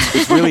get it.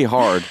 It's really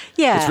hard.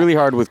 Yeah. It's really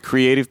hard with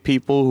creative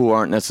people who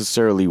aren't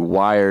necessarily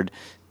wired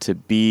to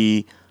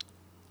be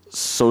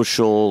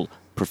social,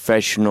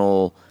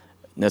 professional,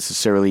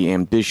 necessarily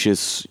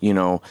ambitious.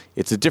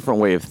 It's a different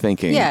way of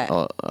thinking.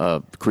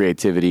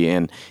 Creativity,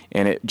 and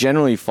it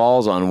generally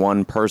falls on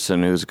one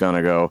person who's going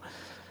to go,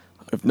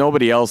 if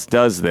nobody else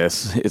does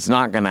this, it's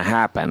not going to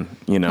happen,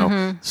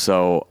 Mm-hmm.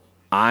 So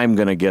I'm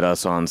going to get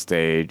us on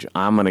stage.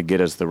 I'm going to get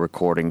us the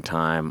recording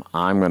time.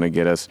 I'm going to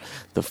get us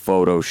the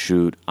photo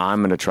shoot. I'm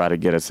going to try to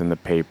get us in the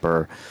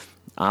paper.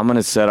 I'm going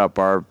to set up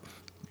our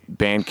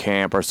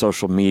Bandcamp, our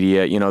social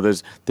media.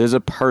 There's a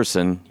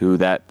person who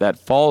that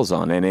falls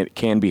on, and it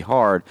can be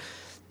hard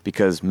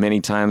because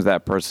many times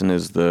that person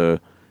is the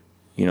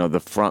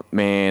front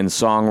man,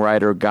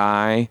 songwriter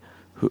guy,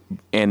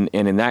 and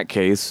in that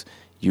case,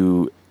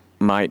 you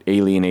might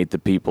alienate the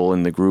people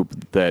in the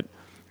group that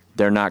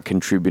they're not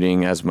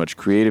contributing as much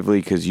creatively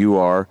because you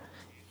are,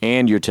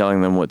 and you're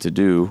telling them what to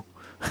do.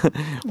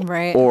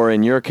 Right. Or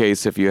in your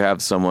case, if you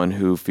have someone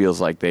who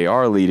feels like they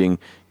are leading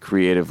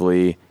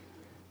creatively,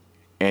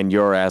 and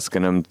you're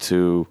asking them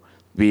to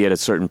be at a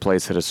certain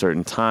place at a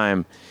certain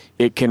time,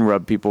 it can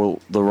rub people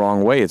the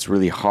wrong way. It's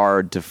really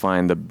hard to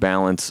find the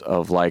balance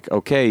of like,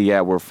 okay,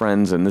 yeah, we're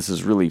friends and this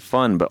is really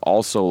fun, but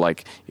also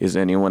like, is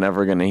anyone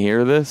ever going to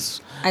hear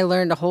this? I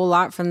learned a whole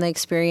lot from the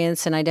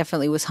experience, and I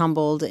definitely was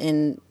humbled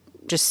in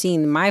just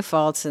seeing my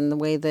faults and the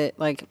way that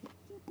like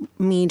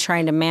me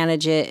trying to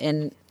manage it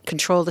and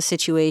control the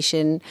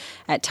situation.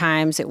 At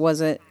times it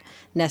wasn't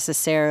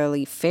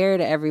necessarily fair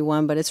to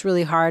everyone, but it's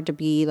really hard to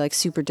be like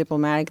super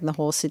diplomatic in the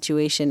whole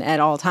situation at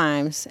all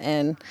times.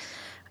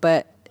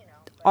 But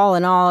all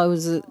in all, it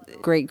was a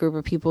great group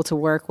of people to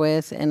work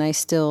with, and I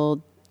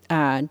still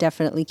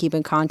definitely keep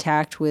in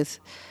contact with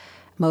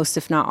most,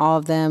 if not all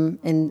of them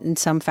in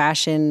some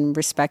fashion,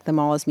 respect them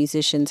all as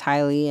musicians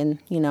highly. And,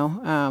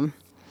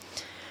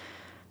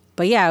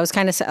 but yeah, I was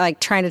kind of like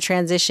trying to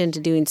transition to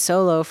doing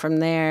solo from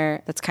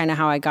there. That's kind of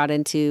how I got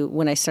into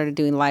when I started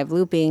doing live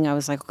looping. I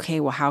was like, okay,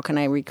 well, how can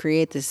I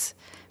recreate this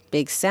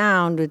big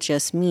sound with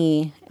just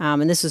me?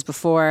 And this was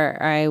before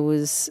I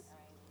was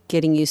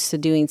getting used to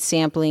doing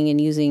sampling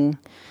and using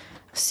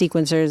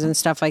sequencers and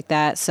stuff like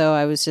that. So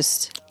I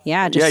was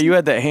yeah, you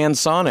had that hand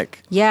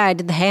sonic. Yeah, I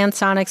did the hand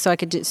sonic, so I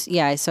could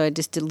so I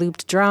just did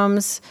looped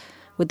drums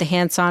with the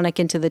hand sonic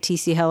into the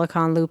TC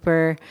Helicon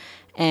looper,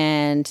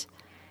 and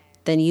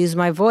then used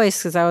my voice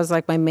because that was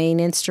like my main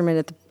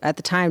instrument at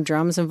the time,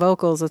 drums and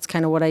vocals. That's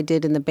kind of what I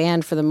did in the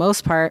band for the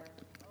most part.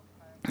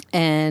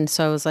 And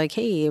so I was like,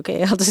 hey,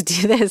 okay, I'll just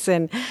do this.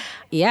 And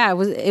yeah,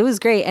 it was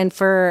great. And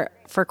for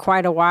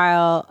quite a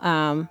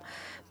while,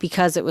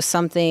 because it was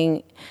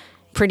something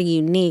pretty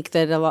unique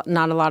that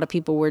not a lot of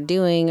people were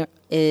doing,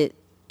 it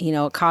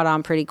caught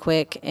on pretty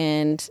quick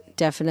and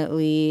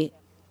definitely,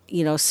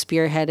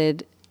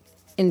 spearheaded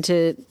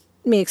into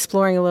me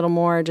exploring a little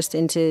more just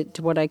into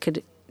what I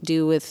could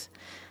do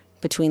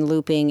between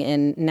looping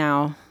and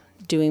now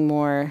doing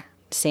more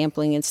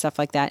sampling and stuff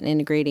like that and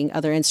integrating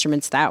other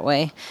instruments that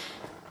way.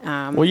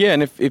 Well, yeah,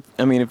 and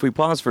if we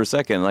pause for a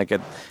second, like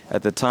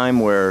at the time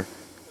where,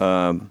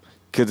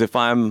 because if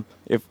I'm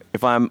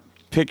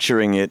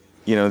picturing it,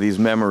 these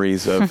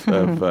memories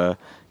of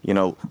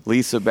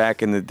Lisa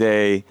back in the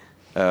day,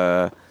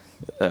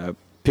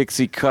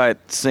 pixie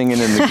cut singing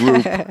in the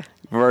group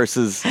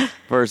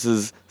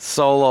versus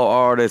solo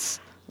artists,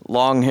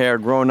 long hair,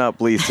 grown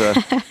up Lisa,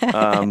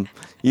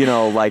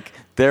 like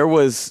there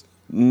was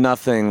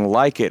nothing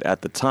like it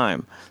at the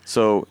time.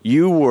 So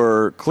you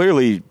were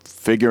clearly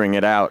figuring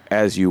it out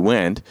as you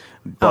went,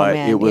 but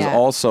it was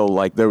also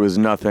like there was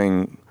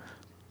nothing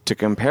to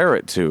compare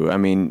it to. I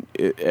mean,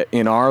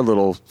 in our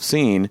little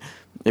scene,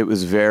 it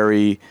was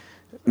very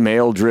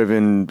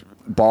male-driven,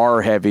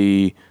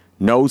 bar-heavy,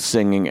 no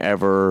singing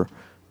ever,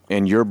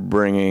 and you're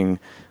bringing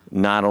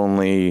not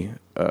only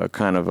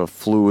kind of a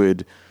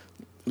fluid,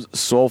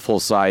 soulful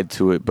side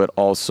to it, but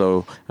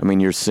also, I mean,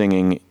 you're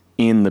singing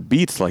in the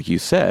beats, like you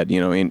said,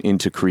 in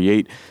to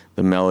create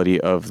the melody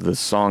of the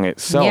song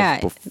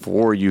itself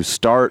before you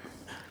start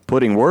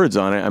putting words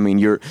on it. I mean,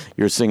 you're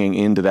singing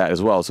into that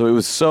as well. So it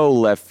was so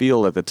left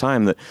field at the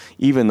time that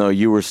even though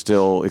you were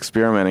still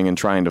experimenting and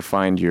trying to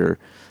find your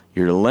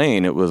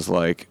lane, it was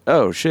like,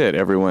 oh shit,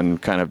 everyone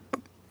kind of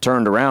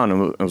turned around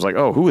and was like,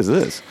 oh, who is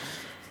this?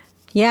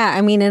 Yeah,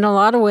 I mean, in a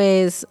lot of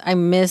ways, I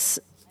miss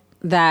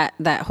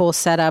that whole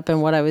setup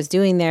and what I was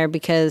doing there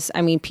because,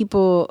 I mean,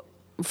 people,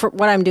 for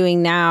what I'm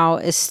doing now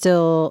is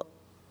still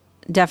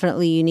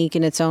definitely unique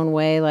in its own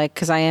way, like,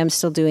 because I am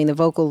still doing the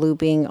vocal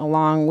looping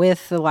along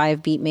with the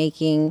live beat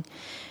making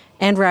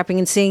and rapping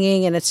and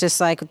singing, and it's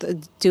just like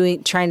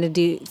trying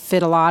to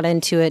fit a lot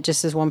into it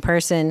just as one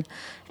person,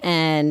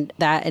 and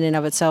that in and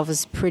of itself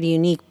is pretty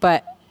unique.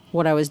 But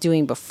what I was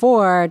doing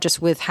before,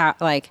 just with how,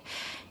 like,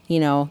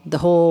 the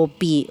whole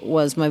beat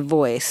was my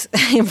voice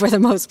for the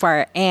most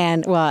part,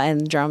 and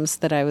drums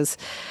but I was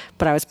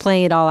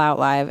playing it all out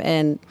live.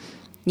 And,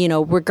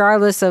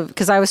 regardless of,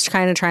 because I was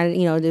trying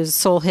to, there's a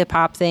soul hip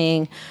hop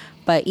thing,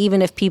 but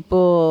even if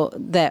people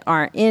that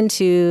aren't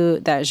into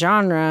that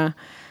genre,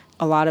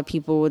 a lot of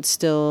people would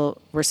still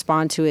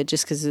respond to it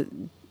just because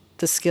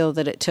the skill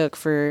that it took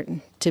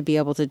to be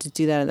able to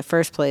do that in the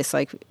first place.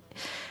 Like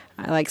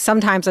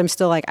sometimes I'm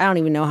still like, I don't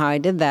even know how I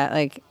did that.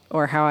 Like,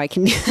 or how I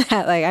can do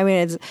that. Like, I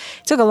mean, it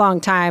took a long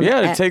time.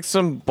 Yeah, it takes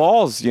some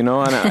balls, and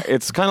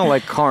it's kind of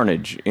like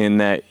Carnage in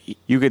that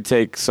you could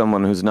take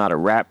someone who's not a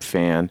rap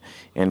fan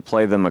and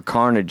play them a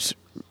Carnage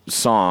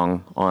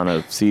song on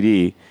a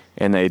CD,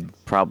 and they'd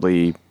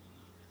probably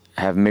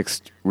have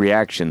mixed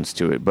reactions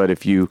to it. But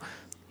if you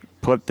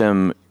put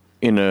them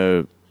in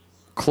a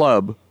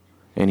club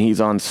and he's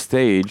on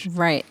stage,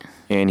 right,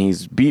 and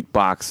he's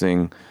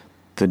beatboxing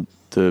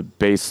the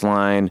bass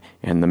line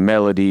and the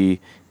melody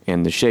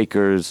and the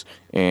shakers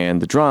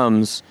and the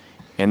drums,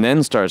 and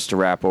then starts to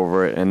rap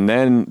over it, and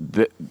then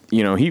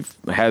he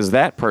has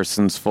that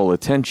person's full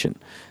attention,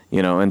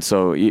 and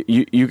so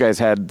you guys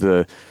had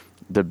the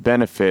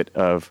benefit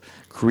of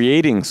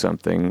creating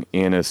something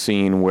in a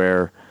scene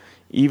where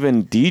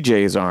even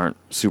DJs aren't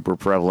super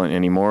prevalent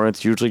anymore.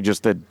 It's usually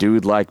just a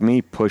dude like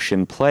me push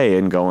and play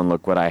and go and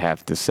look what I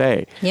have to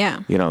say.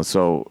 Yeah.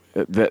 So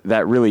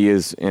that really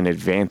is an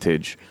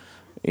advantage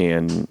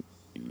in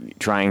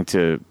trying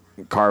to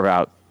carve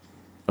out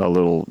a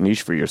little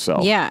niche for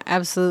yourself. Yeah,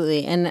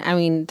 absolutely. And I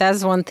mean,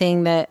 that's one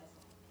thing that,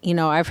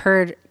 I've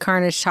heard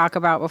Carnage talk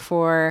about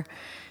before,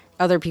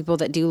 other people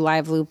that do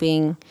live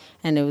looping.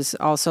 And it was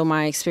also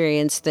my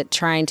experience that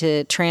trying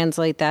to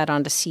translate that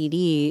onto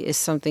CD is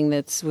something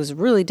that was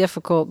really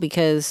difficult,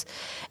 because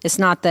it's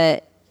not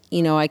that,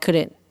 I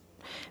couldn't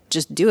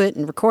just do it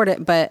and record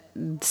it, but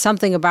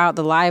something about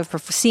the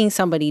seeing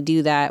somebody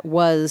do that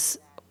was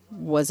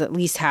at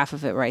least half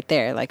of it right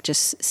there. Like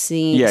just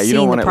seeing, you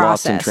don't want the it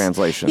lost process. in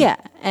translation. Yeah.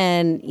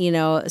 And,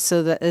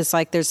 so that it's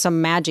like, there's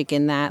some magic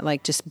in that,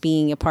 like just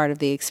being a part of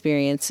the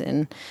experience.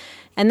 And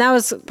that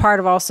was part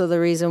of also the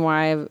reason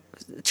why I've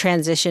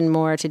transitioned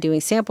more to doing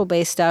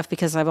sample-based stuff,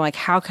 because I'm like,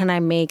 how can I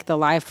make the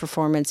live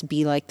performance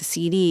be like the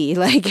CD?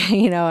 Like,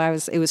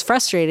 it was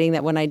frustrating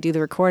that when I do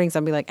the recordings,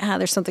 I'll be like,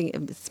 there's something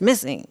it's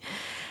missing.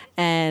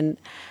 And,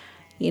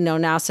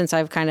 now since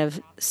I've kind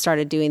of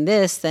started doing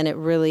this, then it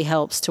really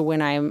helps to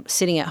when I'm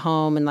sitting at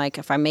home and like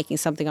if I'm making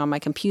something on my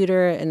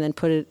computer and then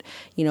put it,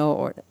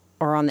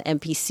 or on the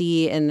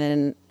MPC, and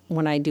then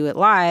when I do it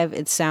live,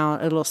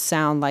 it'll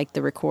sound like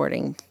the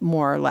recording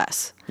more or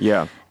less.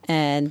 Yeah.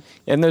 And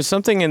there's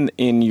something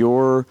in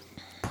your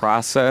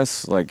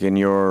process, like in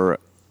your,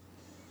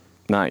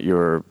 not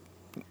your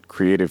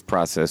creative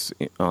process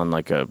on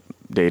like a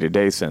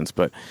day-to-day sense,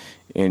 but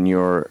in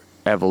your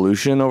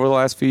evolution over the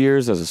last few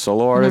years as a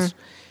solo artist,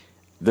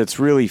 that's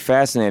really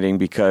fascinating,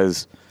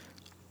 because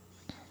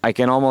I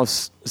can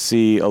almost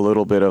see a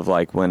little bit of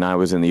like when I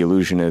was in the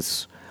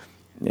Illusionists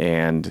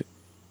and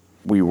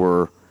we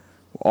were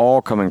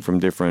all coming from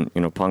different,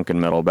 punk and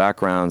metal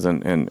backgrounds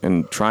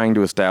and trying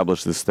to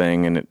establish this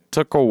thing. And it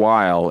took a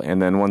while.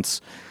 And then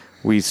once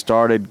we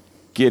started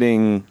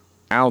getting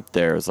out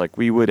there, it's like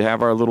we would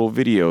have our little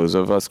videos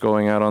of us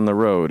going out on the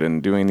road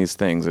and doing these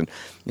things. And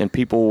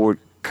people would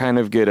kind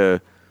of get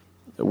a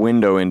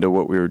window into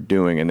what we were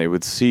doing, and they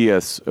would see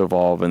us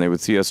evolve and they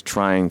would see us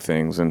trying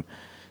things. And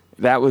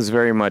that was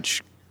very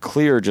much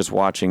clear just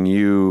watching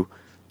you,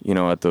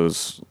 at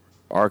those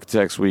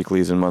Architects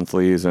weeklies and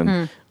monthlies,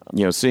 and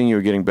seeing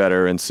you getting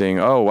better and seeing,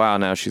 oh wow,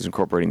 now she's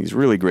incorporating these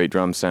really great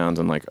drum sounds,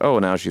 and like, oh,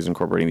 now she's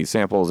incorporating these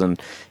samples, and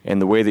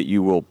the way that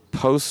you will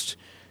post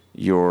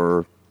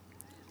your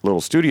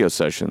little studio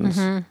sessions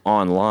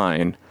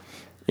online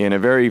in a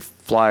very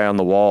fly on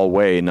the wall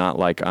way, not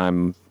like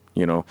I'm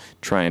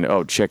trying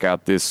to, check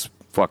out this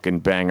fucking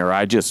banger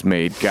I just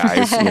made,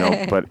 guys,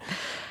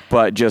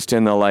 but just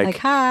in the like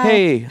hi.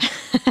 Hey,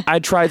 I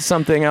tried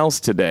something else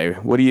today.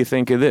 What do you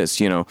think of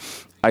this?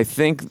 I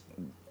think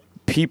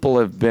people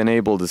have been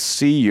able to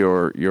see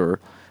your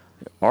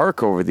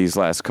arc over these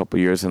last couple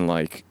of years and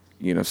like,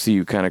 see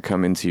you kind of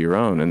come into your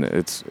own, and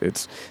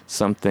it's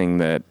something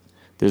that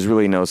there's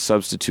really no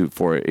substitute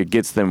for it. It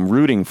gets them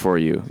rooting for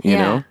you, you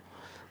know?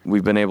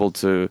 We've been able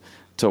to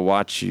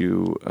watch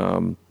you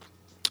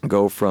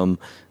go from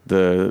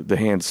the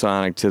Hand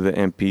Sonic to the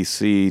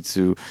MPC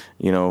to,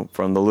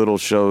 from the little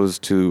shows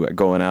to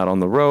going out on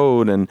the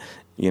road and,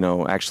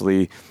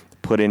 actually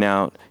putting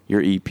out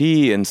your EP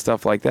and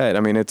stuff like that. I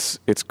mean, it's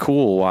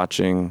cool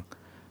watching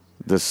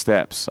the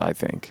steps, I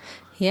think.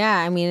 Yeah,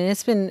 I mean,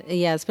 it's been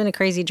a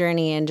crazy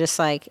journey, and just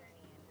like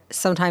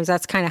sometimes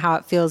that's kind of how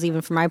it feels,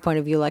 even from my point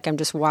of view. Like I'm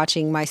just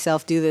watching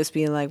myself do this,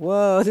 being like,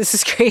 whoa, this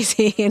is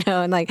crazy,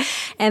 and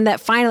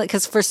that finally,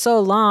 because for so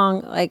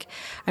long, like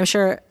I'm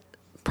sure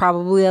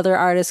probably other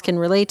artists can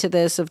relate to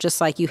this, of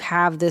just like you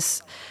have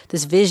this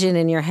vision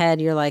in your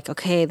head. You're like,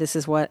 okay, this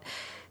is what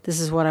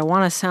I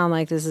want to sound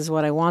like. This is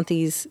what I want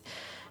these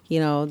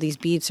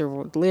beats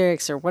or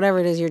lyrics or whatever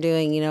it is you're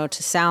doing,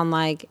 to sound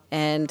like.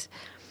 And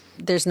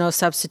there's no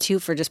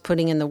substitute for just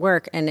putting in the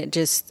work, and it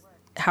just,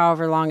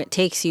 however long it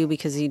takes you,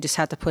 because you just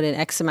have to put in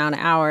X amount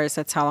of hours,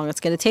 that's how long it's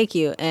going to take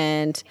you.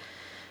 And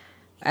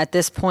at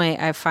this point,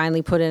 I've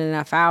finally put in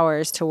enough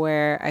hours to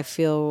where I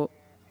feel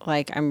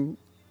like I'm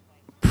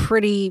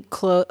pretty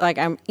close. Like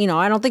I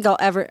don't think I'll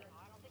ever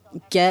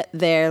get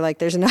there. Like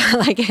there's not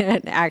like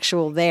an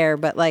actual there,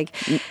 but like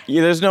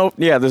there's no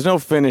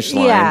finish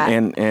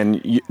line,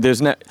 and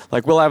there's not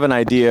like we'll have an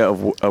idea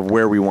of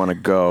where we want to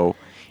go,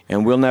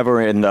 and we'll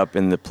never end up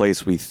in the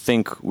place we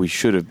think we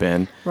should have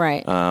been.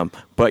 Right.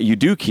 But you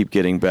do keep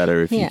getting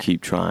better if you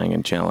keep trying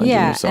and challenging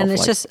yourself. And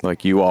it's just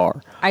like you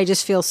are. I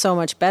just feel so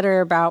much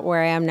better about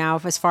where I am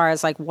now, as far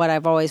as like what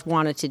I've always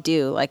wanted to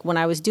do. Like when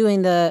I was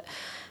doing the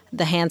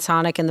Hand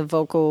Sonic and the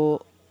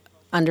vocal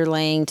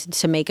underlaying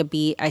to make a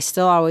beat, I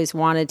still always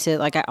wanted to,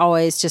 like, I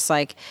always just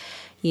like,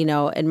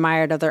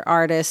 admired other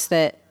artists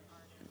that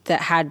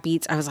had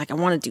beats. I was like, I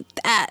want to do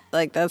that.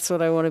 Like, that's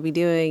what I want to be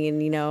doing. And,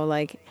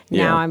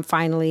 now I'm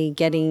finally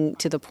getting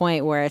to the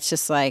point where it's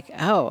just like,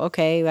 oh,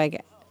 okay.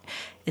 Like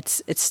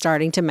it's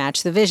starting to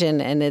match the vision,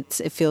 and it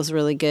feels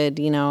really good.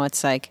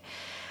 It's like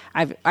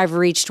I've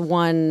reached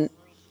one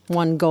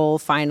goal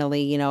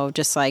finally,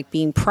 just like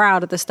being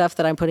proud of the stuff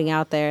that I'm putting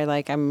out there.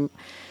 Like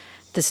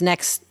this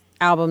next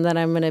album that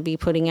I'm going to be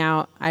putting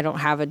out, I don't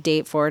have a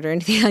date for it or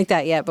anything like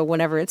that yet, but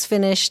whenever it's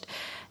finished,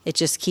 it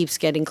just keeps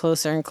getting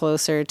closer and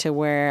closer to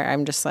where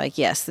I'm just like,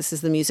 yes, this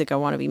is the music I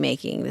want to be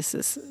making. This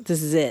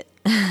is it.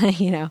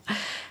 You know,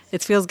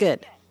 it feels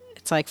good.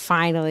 It's like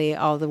finally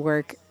all the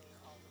work,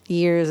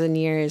 years and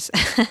years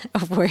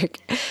of work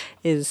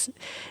is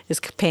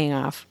paying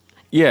off.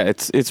 Yeah,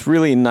 it's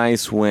really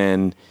nice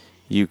when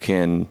you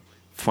can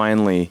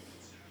finally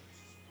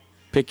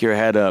pick your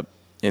head up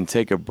and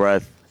take a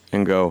breath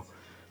and go,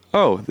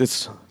 oh,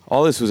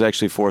 all this was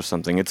actually for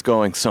something. It's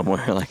going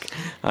somewhere. Like,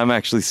 I'm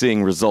actually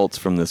seeing results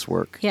from this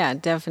work. Yeah,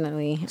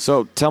 definitely.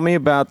 So tell me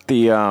about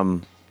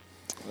the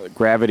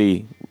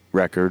Gravity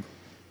record,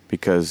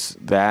 because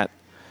that,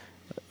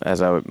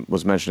 as I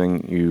was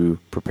mentioning, you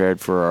prepared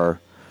for our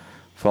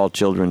Fall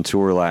Children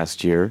tour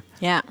last year.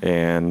 Yeah.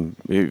 And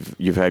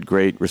you've had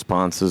great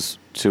responses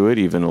to it,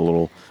 even a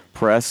little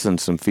press and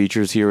some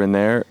features here and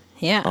there.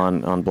 Yeah.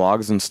 On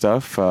blogs and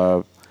stuff.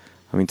 I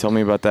mean, tell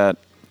me about that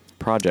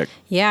project.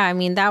 Yeah, I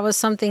mean, that was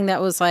something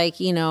that was like,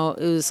 you know,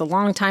 it was a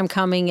long time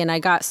coming, and I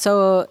got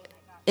so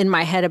in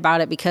my head about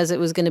it because it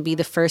was going to be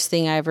the first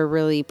thing I ever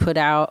really put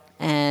out.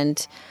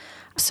 And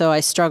so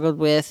I struggled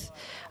with,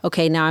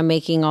 okay, now I'm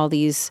making all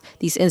these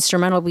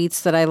instrumental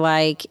beats that I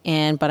like,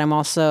 but I'm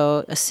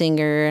also a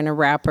singer and a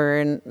rapper,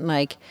 and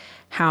like,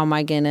 how am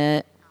I going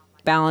to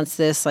balance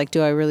this? Like,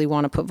 do I really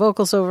want to put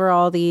vocals over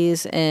all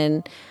these?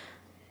 And,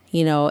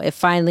 you know, it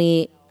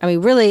finally, I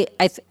mean, really,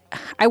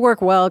 I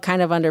work well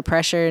kind of under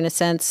pressure in a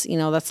sense. You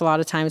know, that's a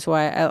lot of times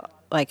why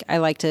I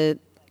like to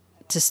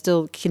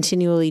still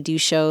continually do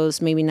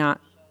shows, maybe not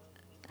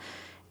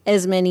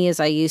as many as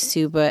I used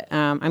to, but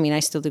I mean, I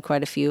still do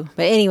quite a few.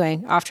 But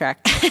anyway, off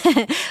track.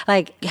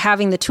 Like,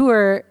 having the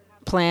tour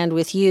planned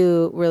with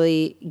you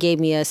really gave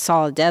me a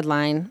solid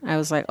deadline. I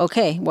was like,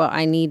 okay, well,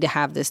 I need to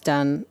have this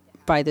done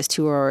by this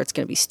tour or it's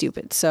going to be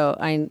stupid. So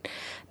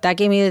that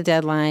gave me the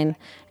deadline.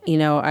 You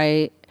know,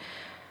 I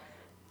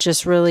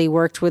just really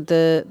worked with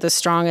the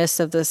strongest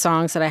of the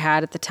songs that I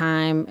had at the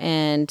time,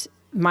 and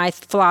my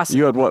philosophy.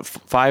 You had what,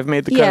 5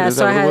 made the cut? Yeah, Is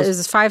so that it was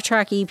was a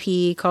 5-track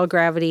EP called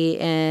Gravity,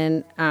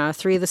 and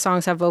 3 of the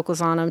songs have vocals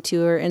on them,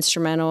 2 are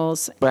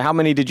instrumentals. But how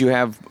many did you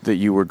have that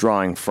you were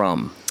drawing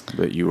from,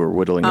 that you were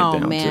whittling it down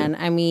to? Oh man,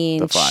 I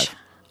mean, the 5.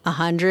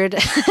 100.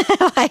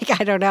 Like,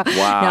 I don't know.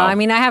 Wow. No, I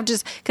mean, I have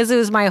just, because it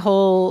was my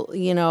whole,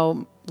 you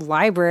know,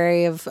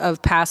 library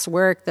of past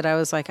work that I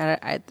was like,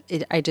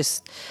 I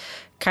just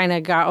kind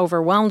of got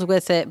overwhelmed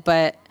with it,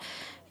 but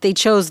they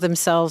chose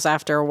themselves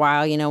after a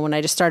while. You know, when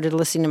I just started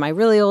listening to my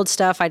really old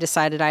stuff, I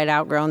decided I'd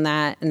outgrown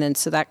that. And then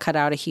so that cut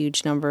out a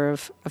huge number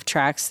of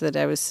tracks that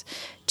I was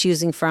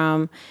choosing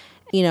from.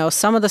 You know,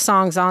 some of the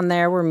songs on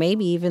there were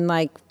maybe even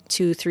like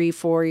 2, 3,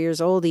 4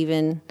 years old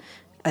even.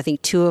 I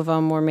think 2 of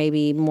them were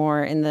maybe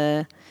more in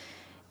the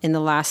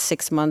last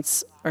 6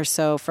 months or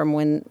so from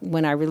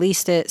when I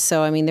released it.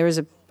 So, I mean, there was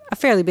a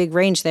fairly big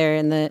range there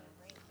in the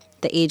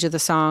age of the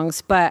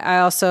songs. But I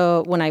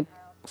also, when I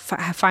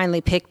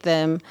finally picked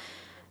them,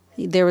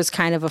 there was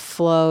kind of a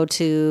flow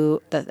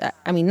to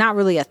I mean, not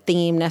really a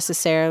theme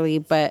necessarily,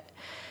 but,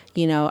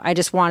 you know, I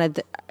just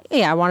wanted,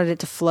 I wanted it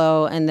to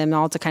flow and them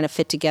all to kind of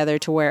fit together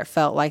to where it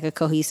felt like a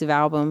cohesive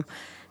album.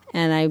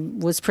 And I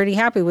was pretty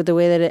happy with the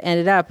way that it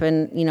ended up.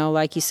 And, you know,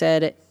 like you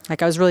said,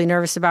 I was really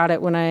nervous about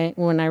it when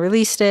I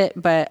released it,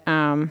 but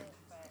Bandcamp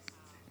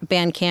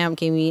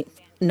gave me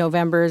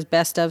November's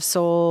Best of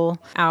Soul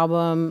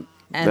album.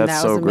 And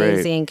That's that was so great.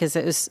 amazing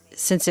because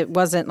since it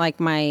wasn't like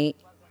my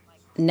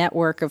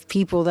network of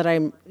people that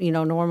I'm, you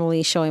know,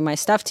 normally showing my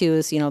stuff to,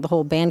 is, you know, the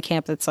whole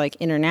Bandcamp that's like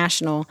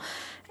international.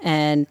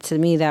 And to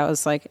me, that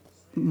was like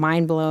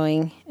mind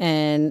blowing.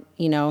 And,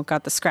 you know,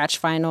 got the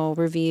Scratch Vinyl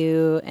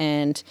review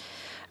and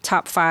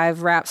top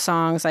 5 rap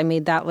songs. I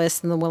made that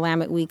list in the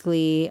Willamette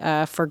Weekly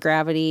for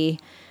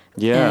Gravity.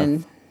 Yeah.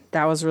 And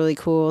that was really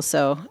cool.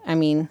 So, I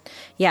mean,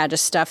 yeah,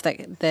 just stuff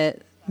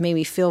that made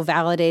me feel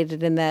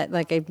validated in that,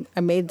 like, I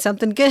made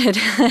something good.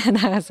 And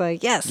I was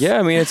like, yes. Yeah,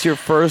 I mean, it's your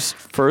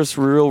first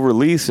real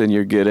release, and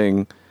you're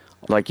getting,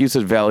 like you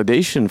said,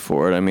 validation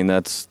for it. I mean,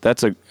 that's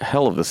a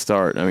hell of a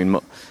start. I mean,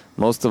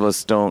 most of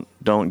us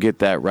don't get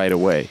that right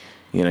away.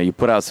 You know, you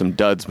put out some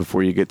duds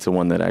before you get to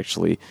one that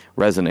actually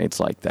resonates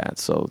like that.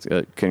 So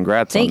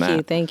congrats on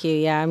that. Thank you.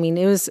 Yeah, I mean,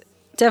 it was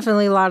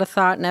definitely a lot of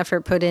thought and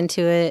effort put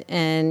into it.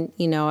 And,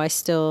 you know, I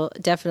still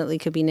definitely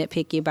could be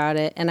nitpicky about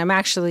it. And I'm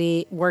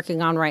actually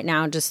working on right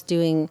now just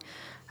doing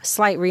a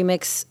slight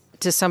remix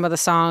to some of the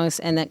songs.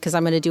 And that, because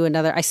I'm going to do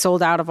another, I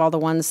sold out of all the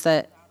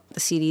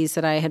CDs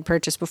that I had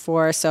purchased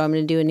before. So I'm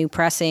going to do a new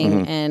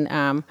pressing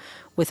and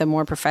with a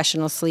more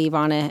professional sleeve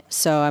on it.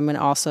 So I'm going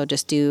to also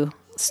just do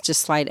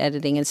slight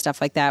editing and stuff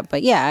like that.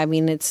 But yeah, I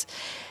mean, it's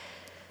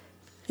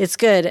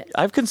good.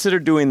 I've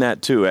considered doing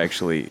that too,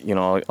 actually. You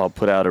know, I'll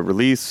put out a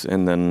release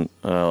and then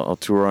I'll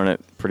tour on it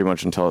pretty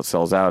much until it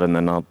sells out, and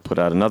then I'll put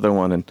out another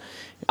one. And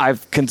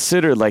I've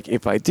considered, like,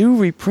 if I do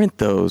reprint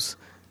those,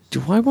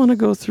 do I want to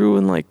go through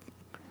and, like,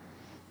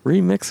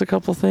 remix a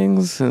couple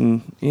things?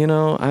 And, you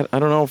know, I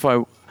don't know if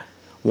I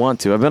want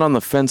to. I've been on the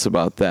fence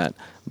about that.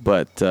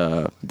 But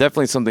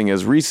definitely something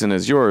as recent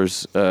as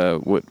yours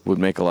would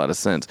make a lot of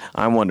sense.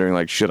 I'm wondering,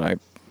 like,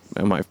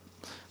 am I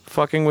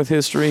fucking with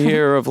history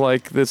here of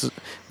like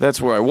that's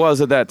where I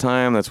was at that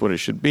time. That's what it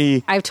should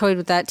be. I've toyed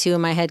with that too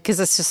in my head because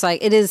it's just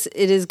like it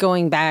is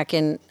going back,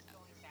 and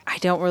I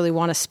don't really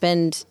want to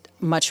spend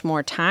much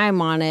more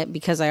time on it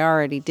because I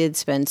already did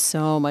spend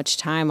so much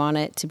time on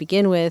it to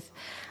begin with.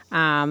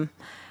 I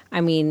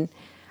mean,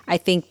 I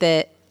think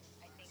that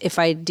if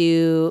I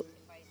do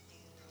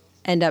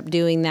end up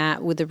doing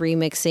that with the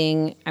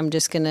remixing, I'm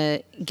just going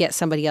to get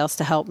somebody else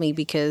to help me,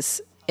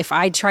 because if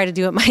I try to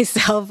do it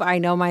myself, I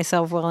know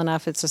myself well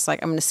enough. It's just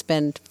like I'm going to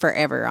spend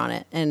forever on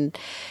it. And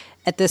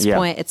at this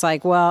point, it's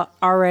like, well,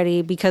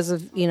 already because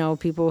of,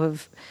 people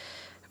have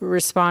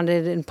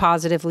responded and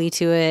positively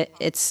to it,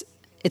 it's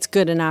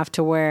good enough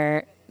to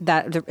where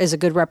that is a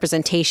good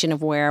representation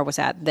of where I was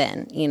at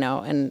then,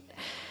 and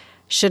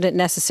shouldn't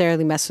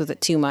necessarily mess with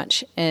it too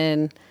much.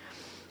 And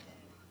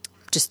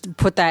just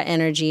put that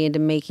energy into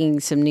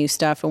making some new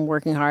stuff and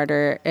working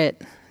harder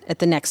at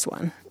the next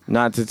one.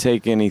 Not to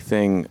take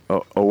anything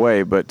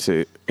away, but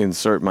to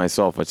insert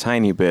myself a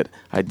tiny bit,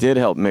 I did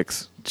help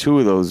mix 2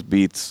 of those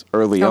beats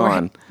early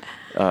on.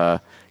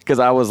 Because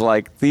I was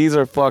like, these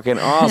are fucking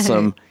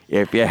awesome.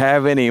 If you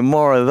have any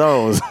more of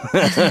those.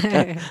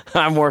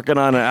 I'm working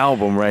on an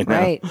album right now.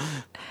 Right.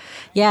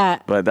 Yeah.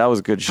 But that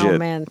was good shit. Oh,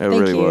 man. It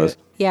really was.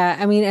 Yeah.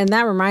 I mean, and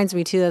that reminds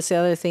me, too, that's the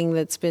other thing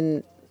that's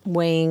been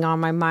weighing on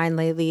my mind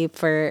lately,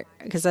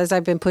 because as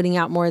I've been putting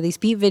out more of these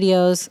beat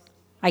videos,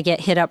 I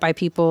get hit up by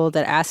people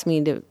that ask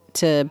me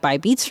to buy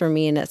beats from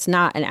me, and it's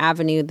not an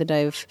avenue that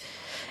I've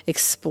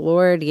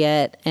explored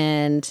yet.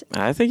 And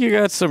I think you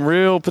got some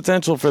real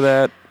potential for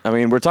that. I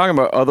mean, we're talking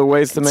about other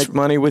ways to make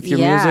money with your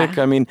music.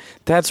 I mean,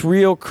 that's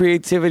real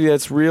creativity.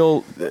 That's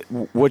real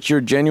what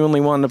you're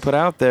genuinely wanting to put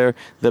out there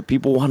that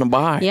people want to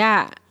buy.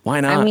 Yeah.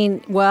 Why not? I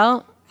mean,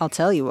 well, I'll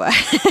tell you what.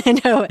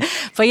 No,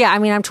 but yeah, I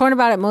mean, I'm torn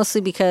about it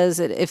mostly because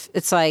if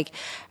it's like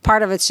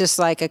part of it's just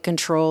like a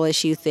control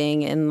issue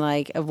thing, and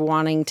like of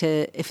wanting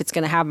to, if it's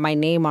going to have my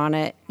name on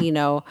it,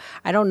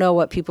 I don't know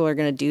what people are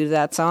going to do to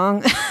that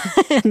song.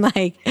 And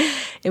like,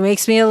 it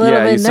makes me a little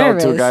bit nervous. Yeah, you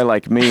sell it to a guy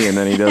like me, and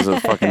then he does a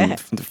fucking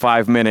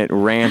 5-minute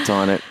rant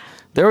on it.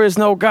 There is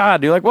no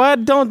God. You're like,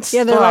 what? Don't stop.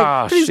 Yeah, they're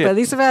like, please,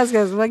 Lisa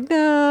Vasquez. I'm like,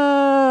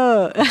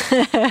 no.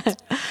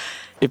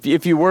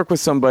 If you work with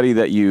somebody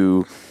that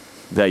you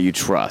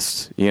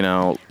trust,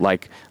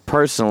 like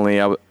personally,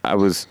 I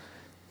was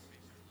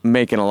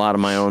making a lot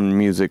of my own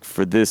music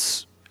for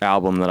this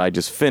album that I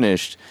just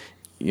finished.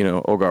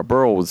 Ogar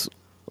Burl was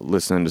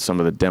listening to some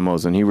of the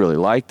demos and he really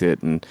liked it.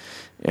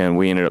 And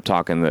we ended up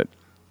talking that,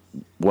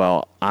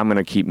 well, I'm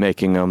going to keep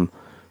making them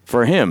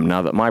for him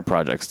now that my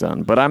project's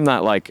done. But I'm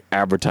not like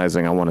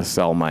advertising I want to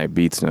sell my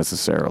beats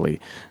necessarily.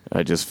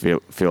 I just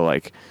feel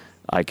like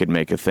I could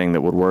make a thing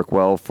that would work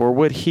well for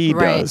what he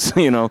does,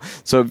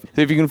 So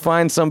if you can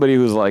find somebody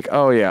who's like,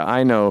 oh yeah,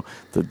 I know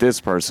that this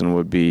person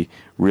would be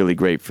really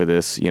great for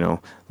this,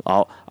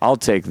 I'll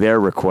take their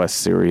request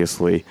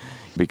seriously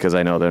because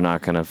I know they're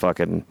not going to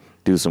fucking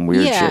do some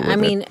weird shit with it. Yeah, I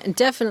mean,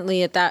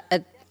 definitely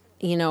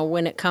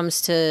when it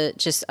comes to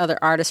just other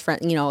artist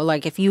friends,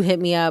 like if you hit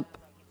me up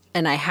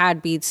and I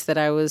had beats that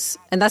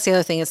and that's the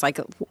other thing, is like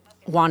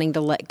wanting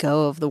to let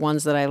go of the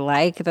ones that I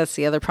like. That's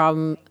the other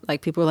problem.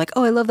 Like people are like,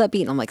 oh, I love that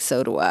beat. And I'm like,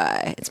 so do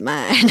I. It's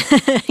mine.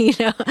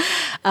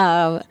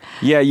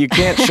 Yeah, you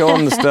can't show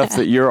them the stuff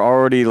that you're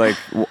already like,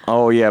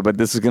 oh yeah, but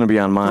this is going to be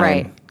on mine.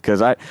 Right.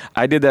 Because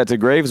I did that to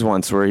Graves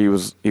once where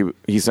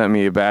he sent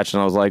me a batch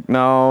and I was like,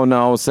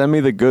 no, send me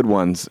the good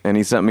ones. And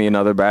he sent me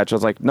another batch. I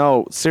was like,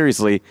 no,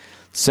 seriously,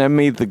 send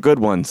me the good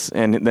ones.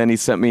 And then he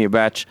sent me a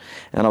batch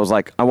and I was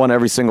like, I want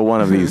every single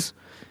one of these.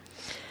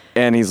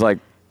 And he's like,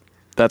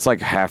 that's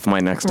like half my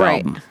next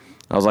album.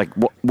 I was like,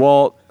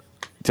 well,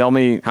 tell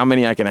me how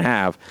many I can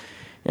have.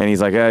 And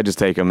he's like, just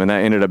take them. And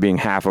that ended up being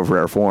half of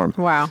Rare Form.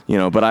 Wow.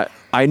 But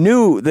I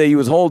knew that he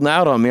was holding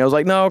out on me. I was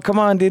like, no, come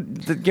on,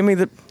 dude, give me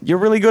you're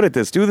really good at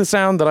this. Do the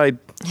sound that I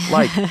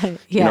like.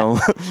 Yeah.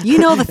 You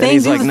know the thing,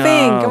 do the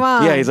thing. Come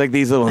on. Yeah, he's like,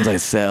 these are the ones I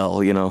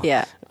sell,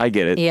 Yeah. I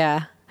get it.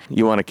 Yeah.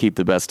 You want to keep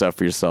the best stuff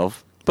for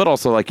yourself. But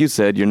also, like you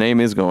said, your name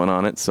is going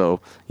on it,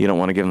 so you don't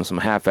want to give them some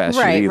half-ass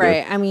shit either.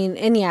 Right. I mean,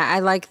 and yeah, I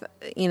like,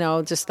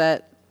 just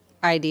that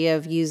idea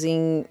of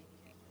using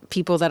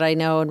people that I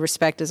know and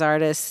respect as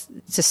artists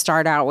to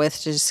start out with,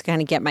 to just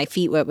kind of get my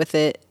feet wet with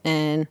it.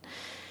 And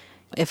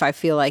if I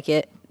feel like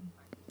it,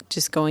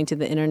 just going to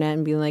the internet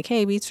and being like,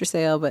 hey, beats for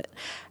sale. But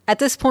at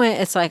this point,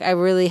 it's like I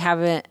really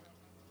haven't,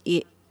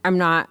 I'm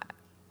not,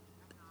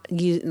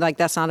 like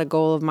that's not a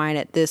goal of mine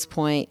at this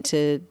point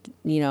to,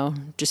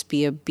 just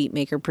be a beat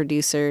maker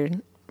producer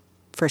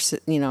for,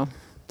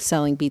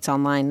 selling beats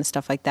online and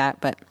stuff like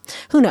that. But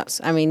who knows?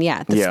 I mean,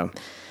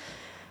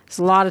 it's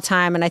a lot of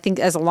time. And I think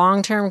as a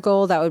long-term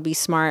goal, that would be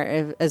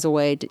smart as a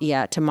way to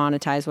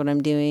monetize what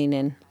I'm doing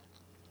and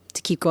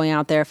to keep going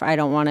out there if I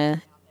don't want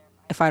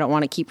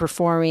to keep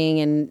performing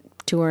and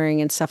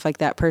touring and stuff like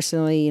that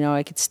personally,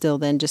 I could still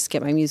then just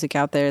get my music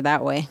out there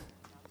that way.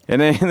 And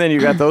then you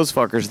got those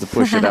fuckers to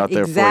push it out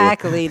there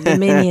exactly, for you. The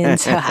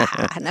minions.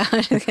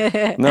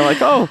 And they're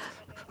like, oh,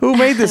 who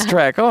made this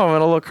track? Oh, I'm going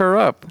to look her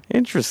up.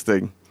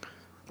 Interesting.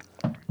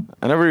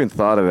 I never even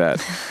thought of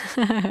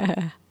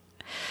that.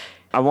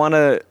 I want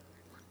to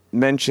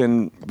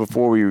mention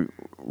before we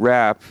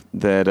wrap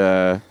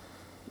that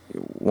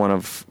one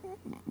of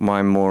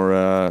my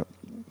more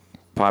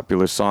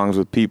popular songs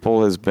with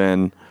people has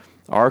been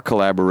our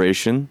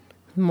collaboration.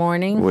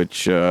 Morning.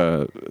 Which,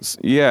 it's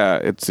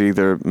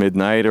either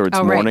midnight or it's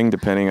morning, right,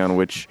 depending on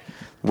which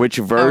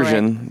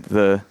version,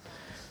 right,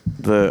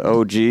 the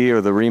OG or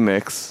the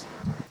remix.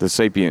 The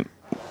Sapient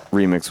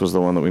remix was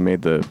the one that we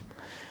made the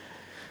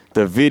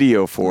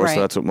video for, right,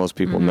 so that's what most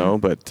people know.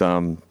 But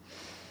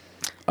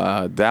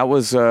that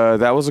was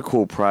a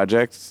cool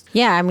project.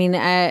 Yeah, I mean,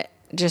 I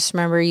just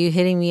remember you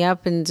hitting me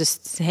up and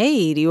just,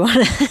 hey, do you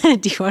want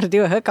to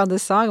do a hook on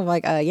this song? I'm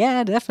like,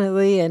 yeah,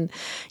 definitely. And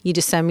you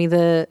just sent me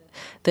the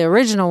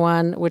original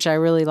one, which I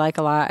really like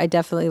a lot. I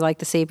definitely like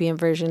the Sapient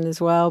version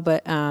as well,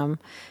 but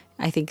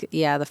I think,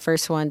 yeah, the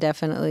first one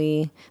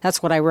definitely,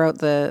 that's what I wrote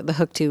the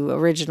hook to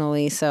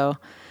originally. So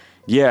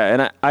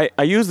yeah, and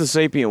I used the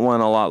Sapient one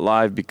a lot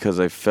live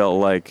because I felt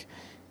like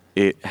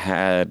it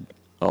had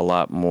a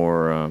lot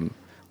more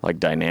like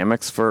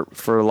dynamics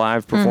for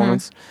live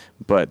performance.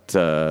 But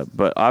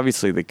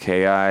obviously the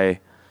KI,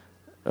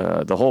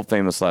 the whole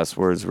Famous Last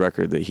Words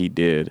record that he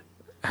did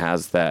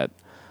has that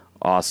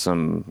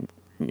awesome,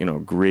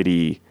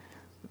 gritty,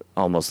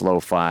 almost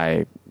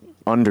lo-fi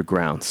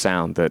underground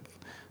sound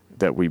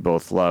that we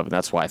both love. And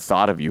that's why I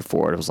thought of you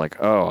for it. It was like,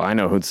 oh, I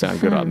know who'd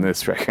sound good on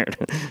this record.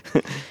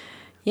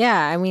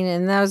 Yeah, I mean,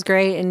 and that was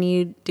great. And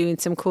you doing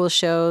some cool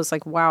shows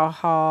like Wow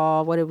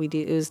Hall. What did we do?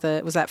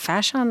 It was that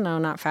Fashion? No,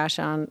 not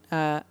Fashion.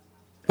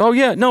 Oh,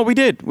 yeah. No, we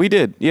did.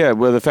 Yeah,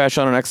 with the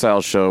Fashion on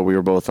Exile show we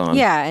were both on.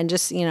 Yeah, and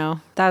just, that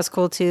was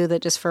cool, too,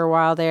 that just for a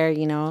while there,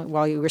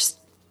 while you were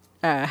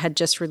had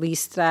just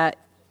released that,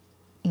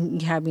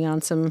 you had me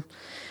on a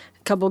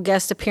couple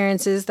guest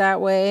appearances that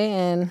way.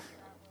 And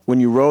when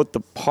you wrote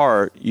the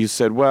part, you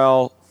said,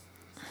 well,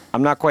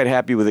 I'm not quite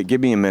happy with it. Give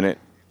me a minute.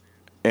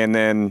 And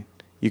then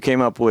you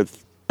came up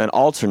with an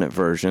alternate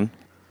version.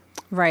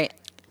 Right.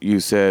 You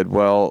said,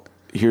 well,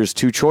 here's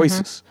two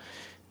choices.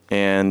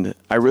 And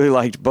I really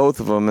liked both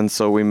of them, and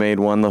so we made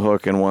one the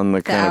hook and one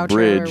the kind of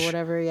bridge or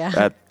whatever.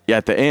 Yeah.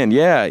 At the end,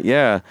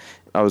 yeah.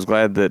 I was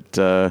glad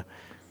that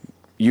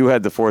you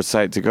had the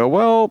foresight to go,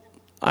 well,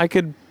 I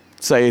could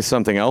say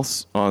something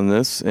else on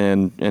this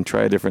and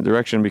try a different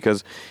direction,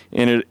 because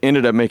it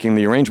ended up making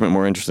the arrangement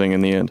more interesting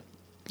in the end.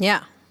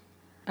 Yeah.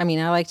 I mean,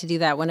 I like to do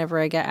that whenever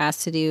I get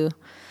asked to do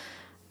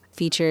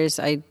features.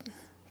 I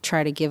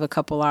try to give a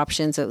couple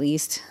options at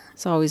least.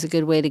 It's always a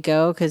good way to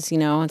go because, you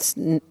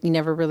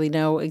never really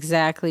know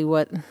exactly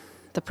what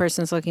the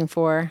person's looking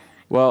for.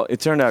 Well, it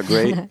turned out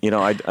great.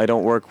 I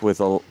don't work with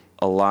a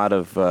lot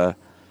of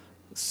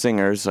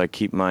singers. I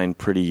keep mine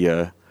pretty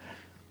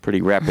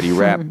rappity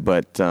rap,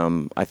 but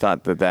I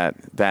thought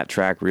that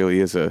track really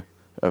is a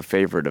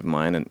favorite of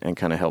mine and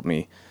kind of helped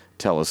me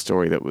tell a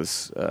story that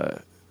was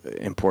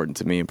important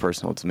to me and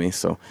personal to me.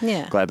 So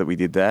yeah, glad that we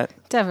did that.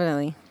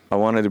 Definitely. I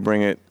wanted to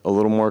bring it a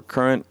little more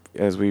current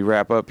as we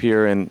wrap up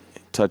here and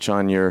touch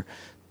on your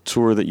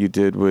tour that you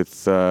did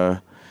with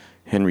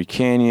Henry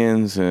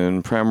Canyons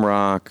and Prem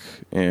Rock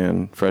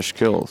and Fresh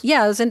Kills.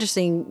 Yeah, it was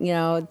interesting.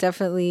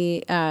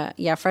 Definitely.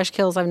 Fresh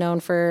Kills I've known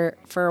for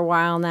a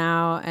while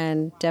now,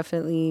 and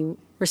definitely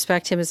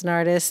respect him as an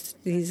artist.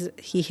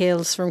 He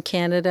hails from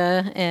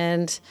Canada,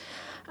 and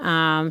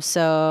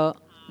so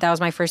that was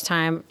my first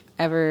time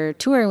ever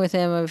touring with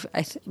him.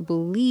 I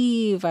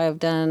believe I've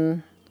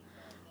done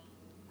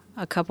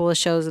a couple of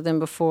shows with him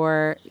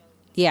before.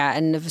 Yeah,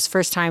 and it was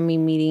first time me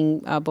meeting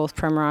both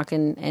Prem Rock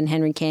and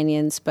Henry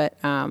Canyons, but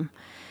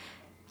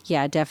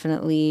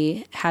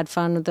definitely had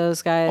fun with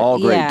those guys. All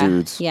great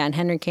dudes. Yeah, and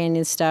Henry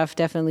Canyons stuff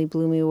definitely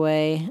blew me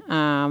away.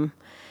 And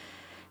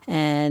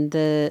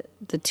the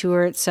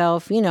tour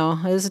itself, it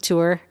was a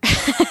tour.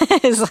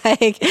 It's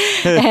like,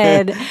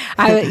 and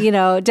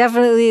I,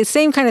 definitely the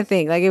same kind of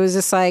thing. Like, it was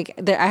just like,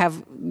 I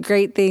have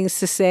great things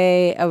to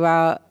say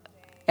about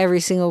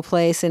every single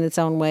place in its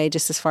own way,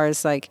 just as far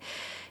as like,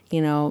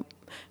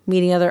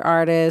 meeting other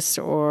artists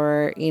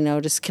or,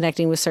 just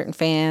connecting with certain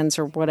fans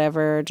or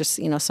whatever, just,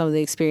 some of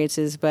the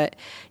experiences. But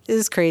it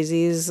was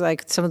crazy. It was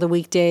like some of the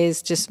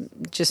weekdays just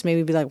made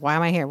me be like, why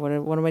am I here? What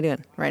am I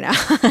doing right now?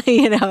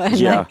 And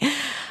yeah.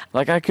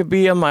 Like I could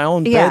be on my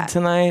own bed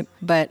tonight.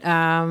 But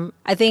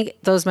I think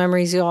those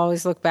memories you'll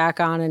always look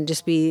back on and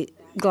just be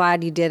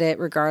glad you did it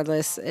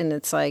regardless. And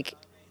it's like,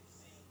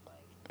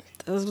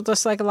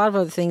 just like a lot of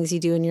other things you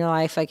do in your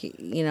life, like,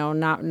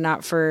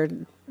 not for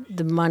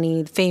the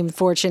money, fame,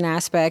 fortune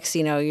aspects,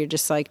 you're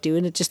just like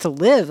doing it just to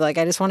live. Like,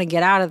 I just want to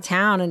get out of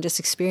town and just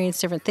experience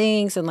different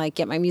things and like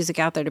get my music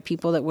out there to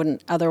people that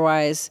wouldn't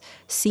otherwise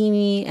see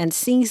me. And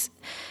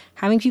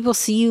having people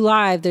see you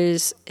live,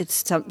 does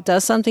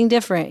something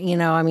different,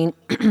 I mean,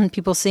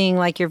 people seeing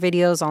like your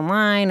videos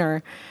online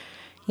or,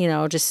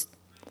 just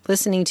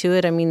listening to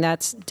it. I mean,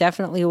 that's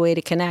definitely a way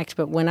to connect.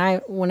 But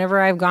whenever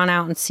I've gone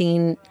out and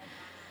seen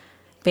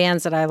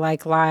bands that I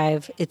like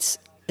live, it's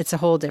a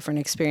whole different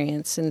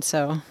experience. And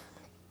so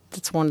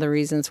that's one of the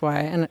reasons why,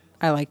 and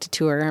I like to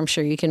tour. I'm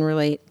sure you can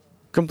relate.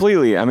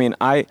 Completely. I mean,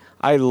 I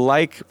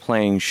like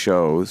playing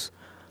shows,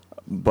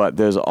 but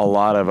there's a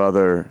lot of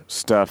other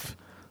stuff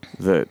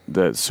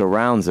that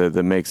surrounds it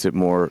that makes it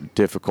more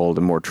difficult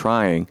and more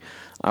trying.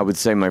 I would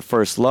say my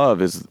first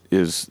love is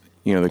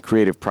the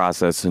creative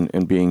process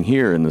and being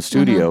here in the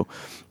studio,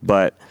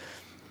 but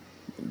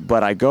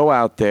I go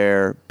out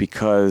there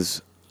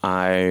because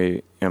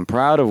I am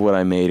proud of what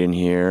I made in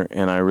here,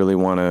 and I really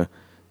want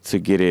to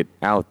get it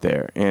out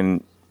there.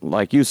 And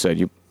like you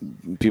said,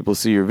 people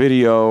see your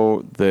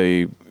video,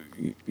 they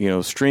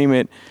stream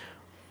it,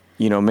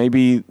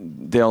 maybe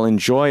they'll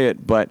enjoy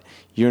it, but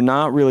you're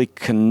not really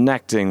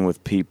connecting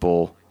with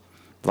people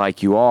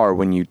like you are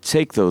when you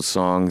take those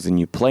songs and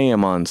you play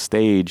them on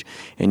stage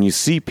and you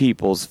see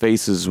people's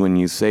faces when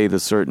you say the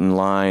certain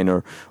line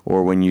or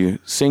when you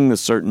sing the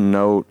certain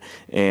note,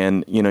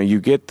 and you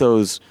get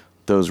those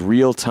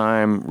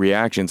real-time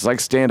reactions. It's like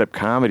stand-up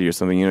comedy or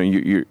something.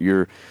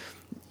 You're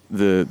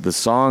the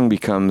song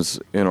becomes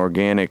an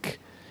organic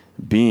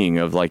being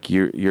of like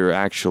you're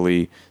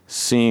actually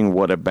seeing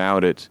what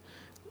about it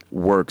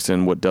works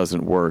and what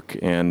doesn't work,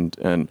 and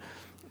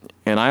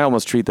I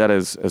almost treat that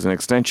as an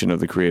extension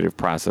of the creative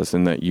process,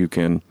 in that you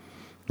can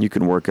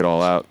work it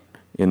all out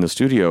in the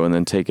studio and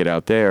then take it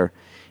out there,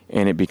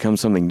 and it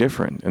becomes something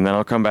different. And then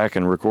I'll come back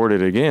and record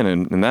it again,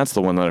 and that's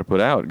the one that I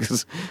put out,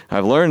 because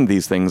I've learned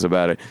these things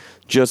about it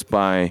just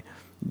by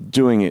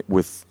doing it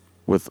with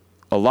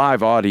a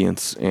live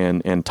audience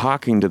and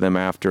talking to them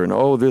after, and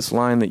oh, this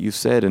line that you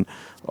said, and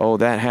oh,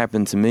 that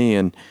happened to me,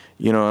 and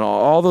and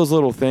all those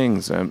little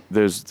things.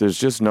 There's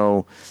just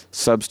no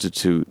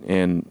substitute,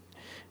 and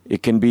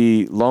it can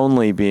be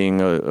lonely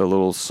being a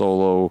little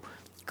solo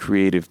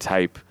creative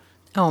type.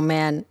 Oh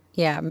man,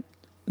 yeah,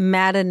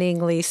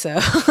 maddeningly so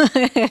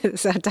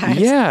sometimes.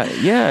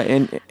 Yeah,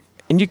 and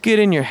you get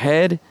in your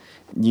head.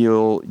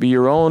 You'll be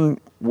your own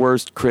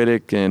worst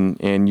critic,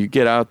 and you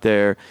get out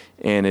there,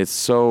 and it's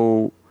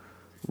so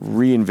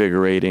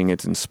reinvigorating.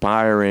 It's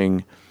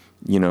inspiring.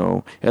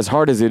 As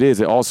hard as it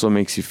is, it also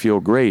makes you feel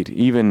great.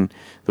 Even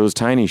those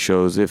tiny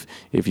shows, if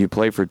you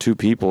play for 2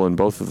 people and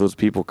both of those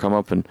people come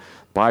up and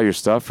buy your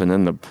stuff, and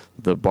then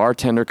the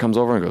bartender comes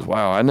over and goes,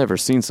 "Wow, I've never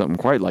seen something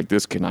quite like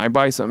this. Can I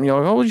buy something?"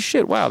 You're like, "Holy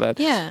shit, wow, that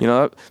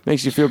that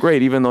makes you feel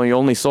great." Even though you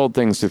only sold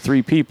things to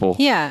 3 people,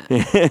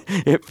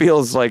 it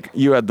feels like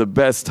you had the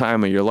best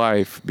time of your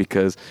life,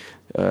 because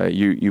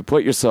you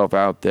put yourself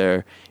out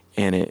there,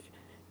 and it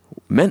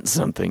meant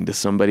something to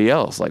somebody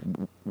else. Like,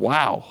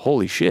 wow,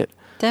 holy shit.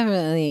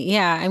 Definitely.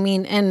 Yeah. I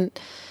mean, and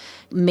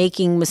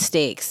making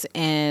mistakes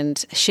and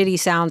shitty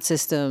sound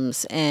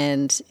systems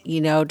and,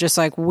 just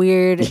like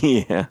weird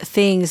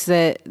things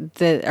that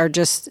are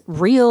just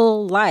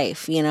real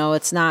life.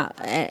 It's not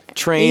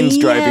trains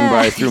driving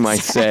by through my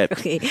set.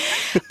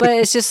 But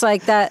it's just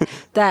like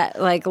that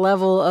like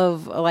level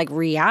of like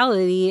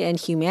reality and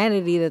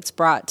humanity that's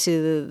brought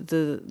to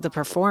the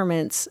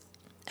performance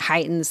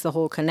heightens the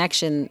whole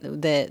connection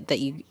that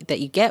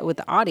you get with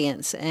the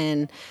audience,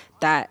 and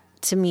that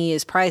to me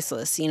is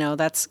priceless.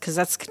 That's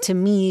to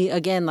me,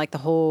 again, like the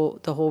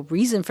whole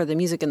reason for the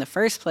music in the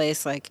first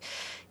place. Like,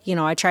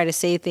 I try to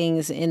say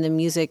things in the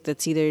music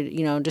that's either,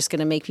 just going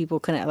to make people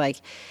connect,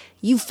 like,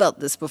 you felt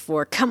this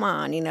before, come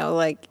on,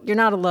 like, you're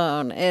not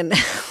alone, and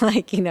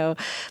like,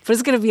 but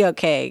it's going to be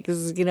okay,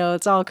 because,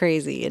 it's all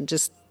crazy, and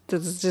just,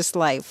 it's just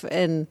life.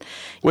 And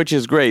which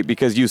is great,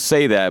 because you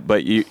say that,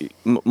 but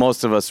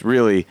most of us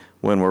really,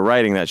 when we're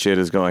writing that shit,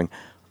 is going,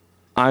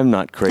 I'm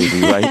not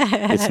crazy,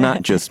 right? It's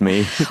not just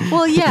me.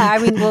 Well, yeah. I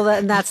mean,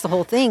 and that's the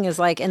whole thing, is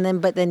like,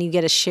 but then you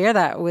get to share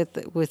that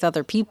with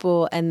other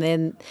people. And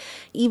then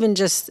even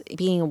just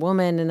being a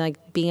woman and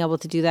like being able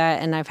to do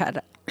that. And I've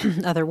had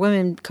other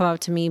women come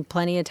up to me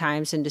plenty of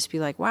times and just be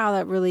like, wow,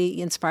 that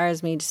really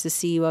inspires me just to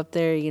see you up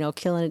there,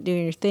 killing it,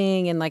 doing your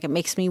thing. And like, it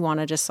makes me want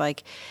to just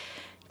like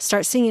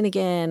start singing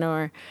again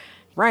or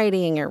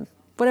writing or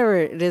whatever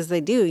it is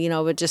they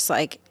do, but just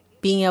like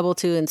being able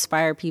to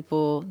inspire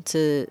people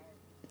to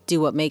do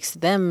what makes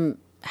them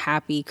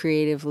happy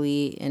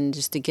creatively, and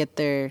just to get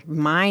their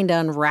mind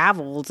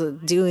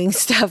unraveled doing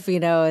stuff,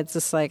 it's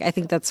just like, I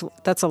think that's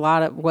a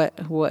lot of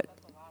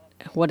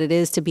what it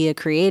is to be a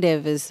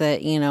creative, is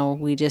that,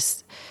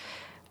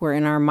 we're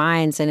in our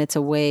minds, and it's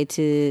a way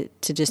to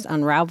just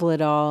unravel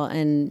it all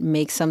and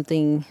make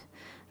something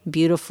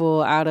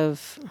beautiful out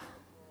of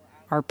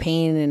our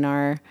pain and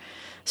our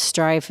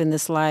strife in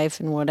this life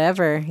and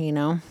whatever,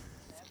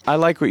 I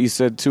like what you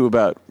said too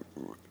about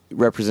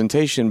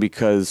representation,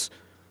 because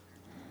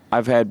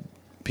I've had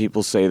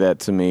people say that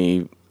to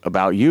me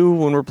about you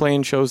when we're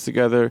playing shows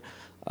together.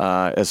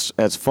 As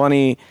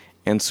funny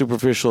and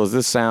superficial as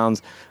this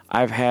sounds,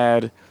 I've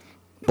had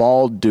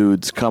bald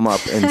dudes come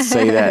up and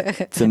say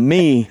that to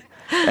me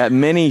at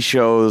many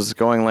shows,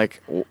 going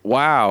like,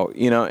 wow,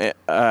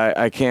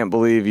 I can't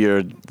believe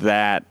you're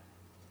that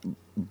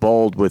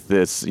bold with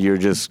this. You're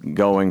just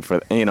going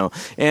for,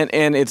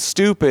 and it's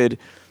stupid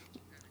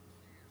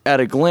at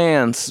a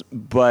glance,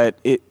 but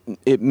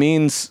it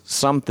means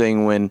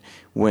something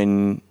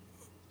when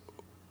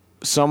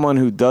someone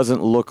who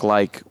doesn't look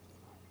like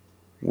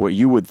what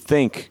you would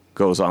think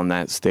goes on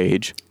that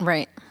stage,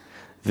 Right.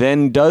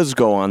 then does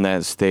go on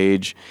that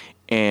stage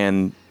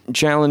and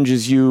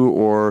challenges you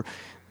or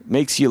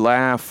makes you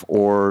laugh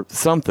or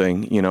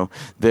something,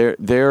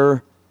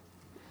 their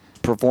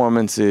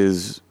performance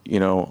is,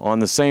 on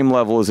the same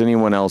level as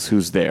anyone else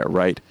who's there,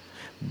 right?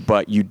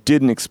 But you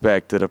didn't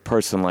expect that a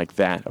person like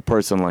that, a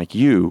person like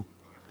you,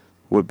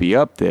 would be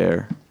up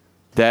there.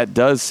 That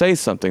does say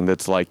something.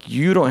 That's like,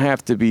 you don't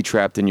have to be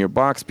trapped in your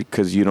box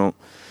because you don't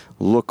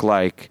look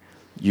like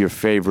your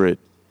favorite,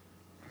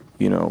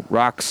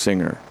 rock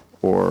singer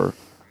or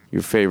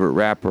your favorite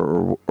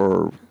rapper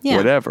or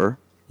whatever.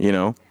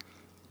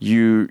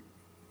 Your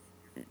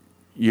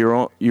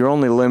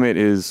only limit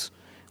is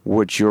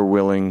what you're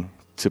willing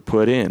to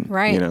put in.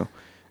 Right.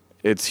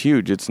 It's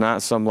huge. It's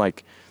not some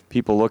like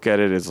people look at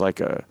it as like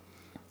a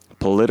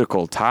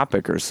political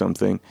topic or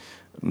something,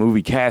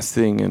 movie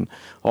casting and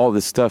all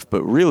this stuff.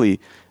 But really,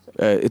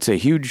 it's a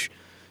huge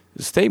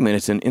statement.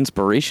 It's an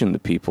inspiration to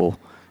people.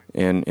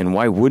 And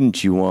why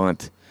wouldn't you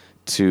want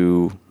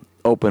to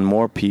open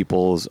more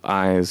people's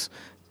eyes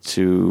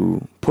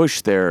to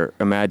push their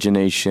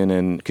imagination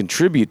and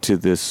contribute to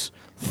this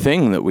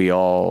thing that we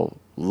all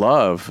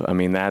love? I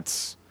mean,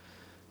 that's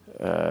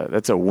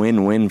a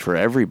win-win for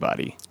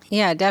everybody.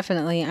 Yeah,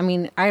 definitely. I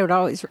mean, I would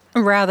always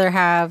rather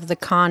have the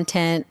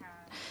content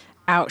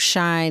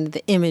outshine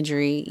the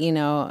imagery,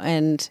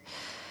 and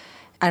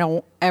I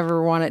don't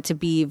ever want it to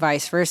be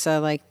vice versa.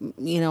 Like,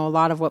 a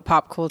lot of what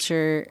pop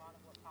culture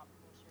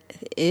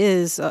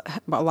is a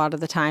lot of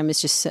the time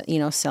is just,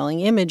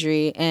 selling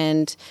imagery,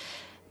 and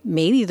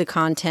maybe the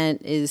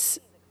content is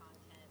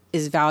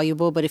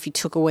valuable, but if you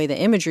took away the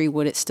imagery,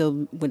 would it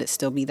still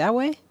be that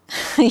way?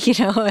 And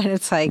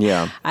it's like,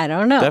 yeah, I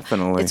don't know.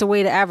 Definitely. It's a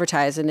way to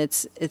advertise, and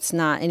it's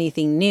not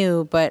anything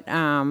new, but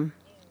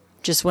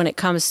just when it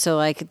comes to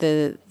like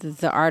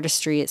the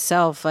artistry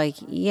itself, like,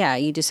 yeah,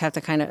 you just have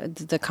to kind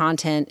of, the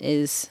content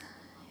is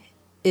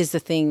the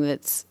thing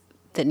that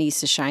needs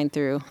to shine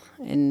through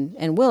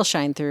and will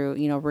shine through,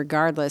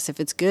 regardless. If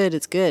it's good,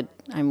 it's good.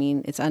 I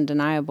mean, it's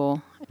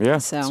undeniable. Yeah,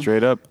 so.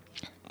 Straight up.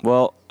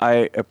 Well,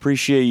 I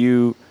appreciate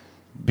you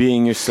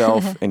being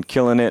yourself and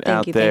killing it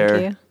out there.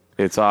 Thank you.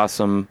 It's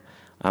awesome.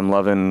 I'm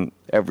loving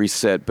every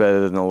set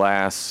better than the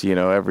last,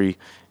 every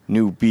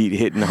new beat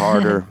hitting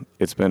harder.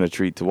 It's been a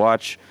treat to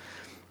watch.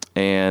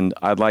 And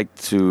I'd like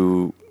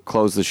to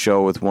close the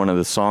show with one of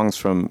the songs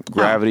from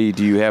Gravity.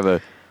 Do you have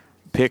a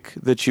pick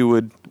that you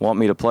would want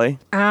me to play?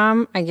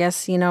 I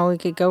guess, we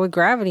could go with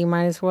Gravity.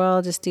 Might as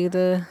well just do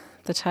the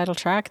title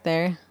track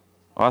there.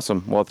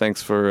 Awesome. Well,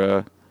 thanks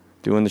for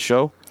doing the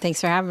show. Thanks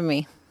for having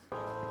me.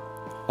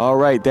 All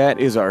right, that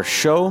is our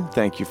show.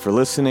 Thank you for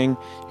listening.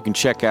 You can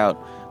check out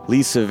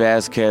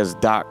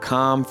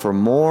LisaVazquez.com for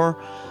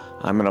more.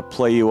 I'm going to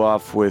play you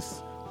off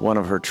with one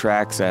of her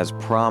tracks as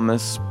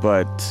promised,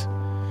 but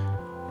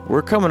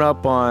we're coming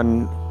up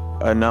on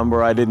a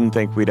number I didn't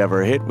think we'd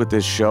ever hit with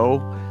this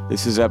show.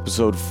 This is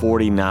episode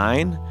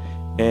 49,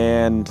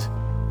 and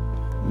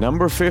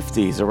number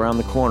 50 is around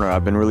the corner.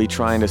 I've been really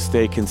trying to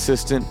stay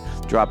consistent,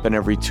 dropping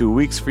every 2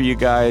 weeks for you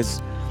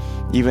guys.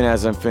 Even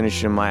as I'm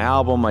finishing my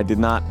album, I did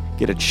not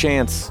get a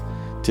chance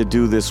to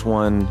do this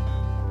one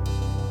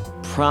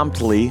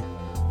promptly.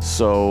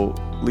 So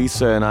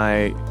Lisa and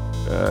I,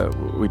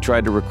 we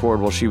tried to record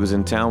while she was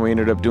in town. We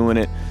ended up doing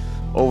it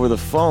over the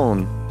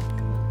phone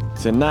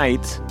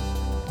tonight.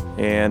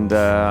 And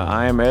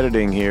I am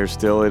editing here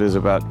still. It is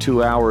about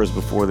 2 hours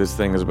before this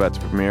thing is about to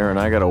premiere. And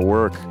I got to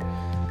work,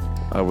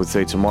 I would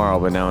say tomorrow,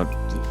 but now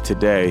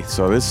today.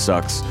 So this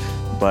sucks.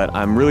 But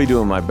I'm really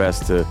doing my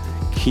best to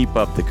keep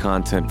up the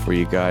content for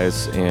you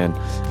guys, and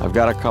I've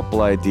got a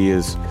couple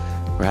ideas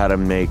for how to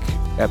make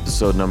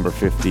episode number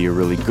 50 a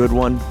really good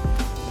one.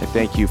 I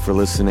thank you for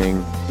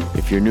listening.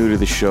 If you're new to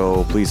the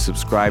show, please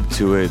subscribe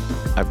to it.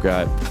 I've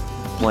got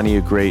plenty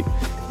of great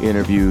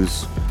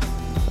interviews,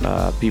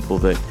 people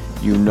that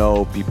you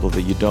know, people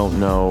that you don't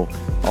know,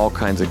 all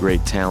kinds of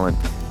great talent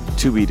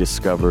to be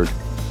discovered.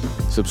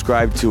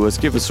 Subscribe to us,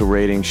 give us a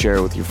rating, share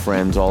it with your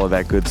friends, all of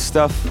that good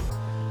stuff.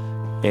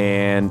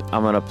 And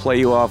I'm going to play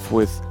you off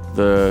with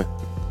the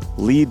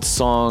lead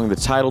song, the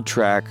title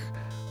track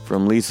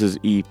from Lisa's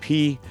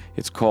EP.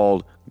 It's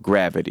called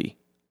Gravity.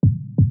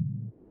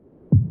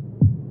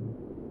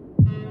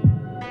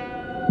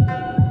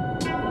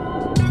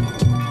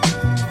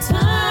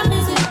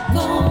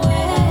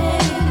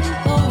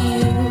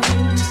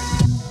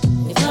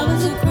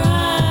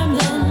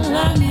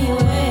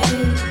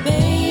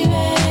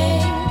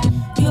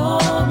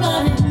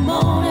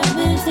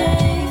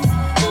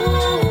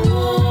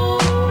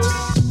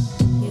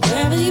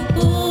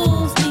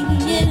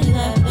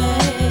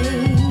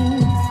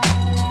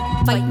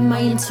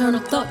 Internal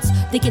thoughts,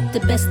 they get the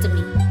best of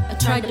me. I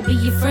tried to be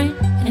your friend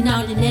and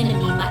now an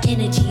enemy. My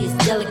energy is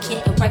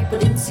delicate and ripe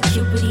with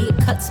insecurity. It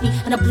cuts me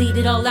and I bleed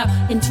it all out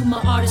into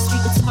my artistry.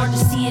 It's hard to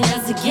see it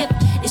as a gift,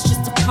 it's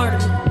just a part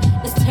of me.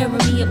 It's tearing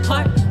me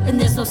apart and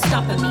there's no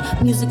stopping me.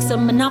 Music's a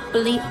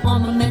monopoly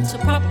on my mental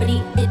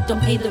property. It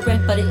don't pay the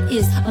rent, but it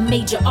is a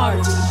major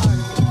artery.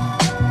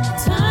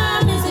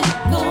 Time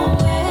isn't going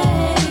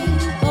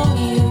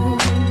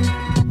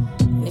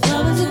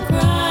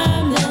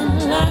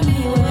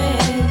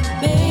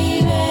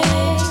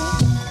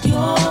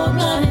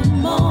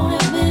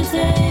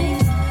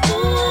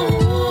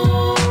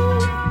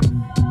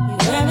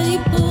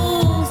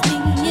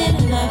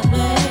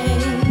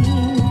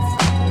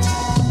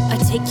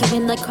Take you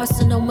in like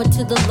carcinoma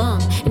to the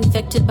lung.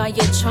 Infected by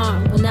your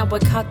charm, well now I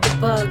caught the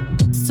bug.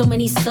 So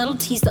many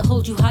subtleties that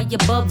hold you high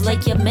above.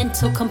 Like your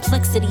mental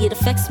complexity, it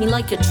affects me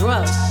like a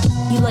drug.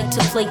 You like to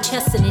play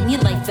chess and in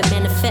your life it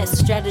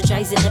manifests.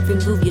 Strategizing every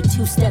move, you're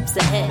 2 steps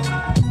ahead.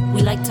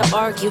 We like to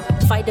argue,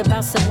 fight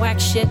about some whack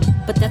shit,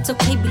 but that's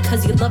okay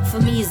because your love for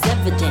me is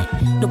evident.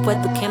 No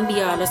puedo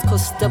cambiar las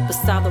cosas del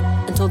pasado,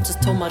 entonces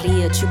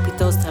tomaría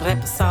chupitos de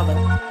reposado.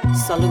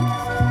 Salud.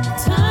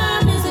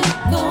 Time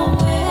isn't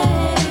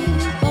going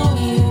for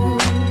you.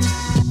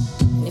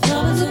 If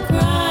love is a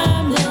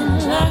crime, then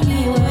lock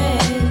me away,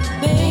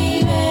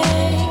 baby.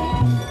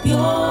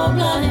 Your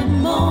blood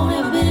and bone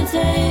have been a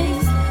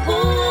taste.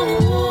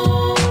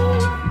 Ooh,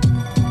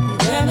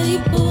 gravity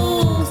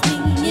pulls me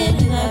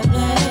into that place.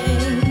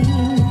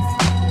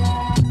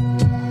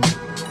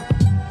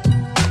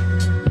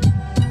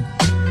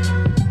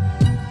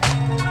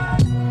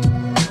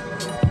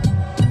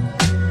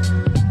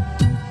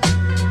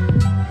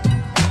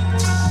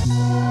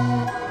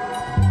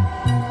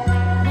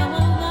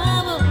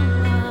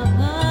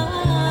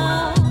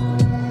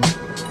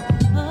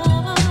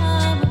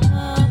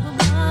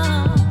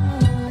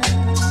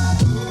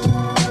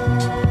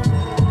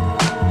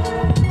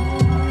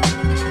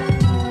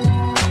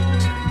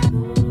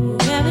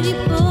 Gravity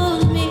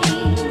pulls me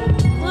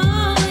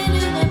all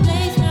into that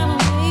place now,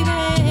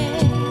 baby.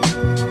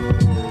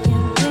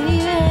 Yeah,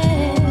 baby.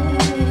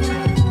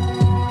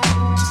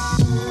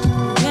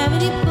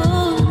 Gravity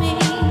pulls me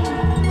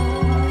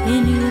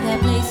into that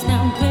place.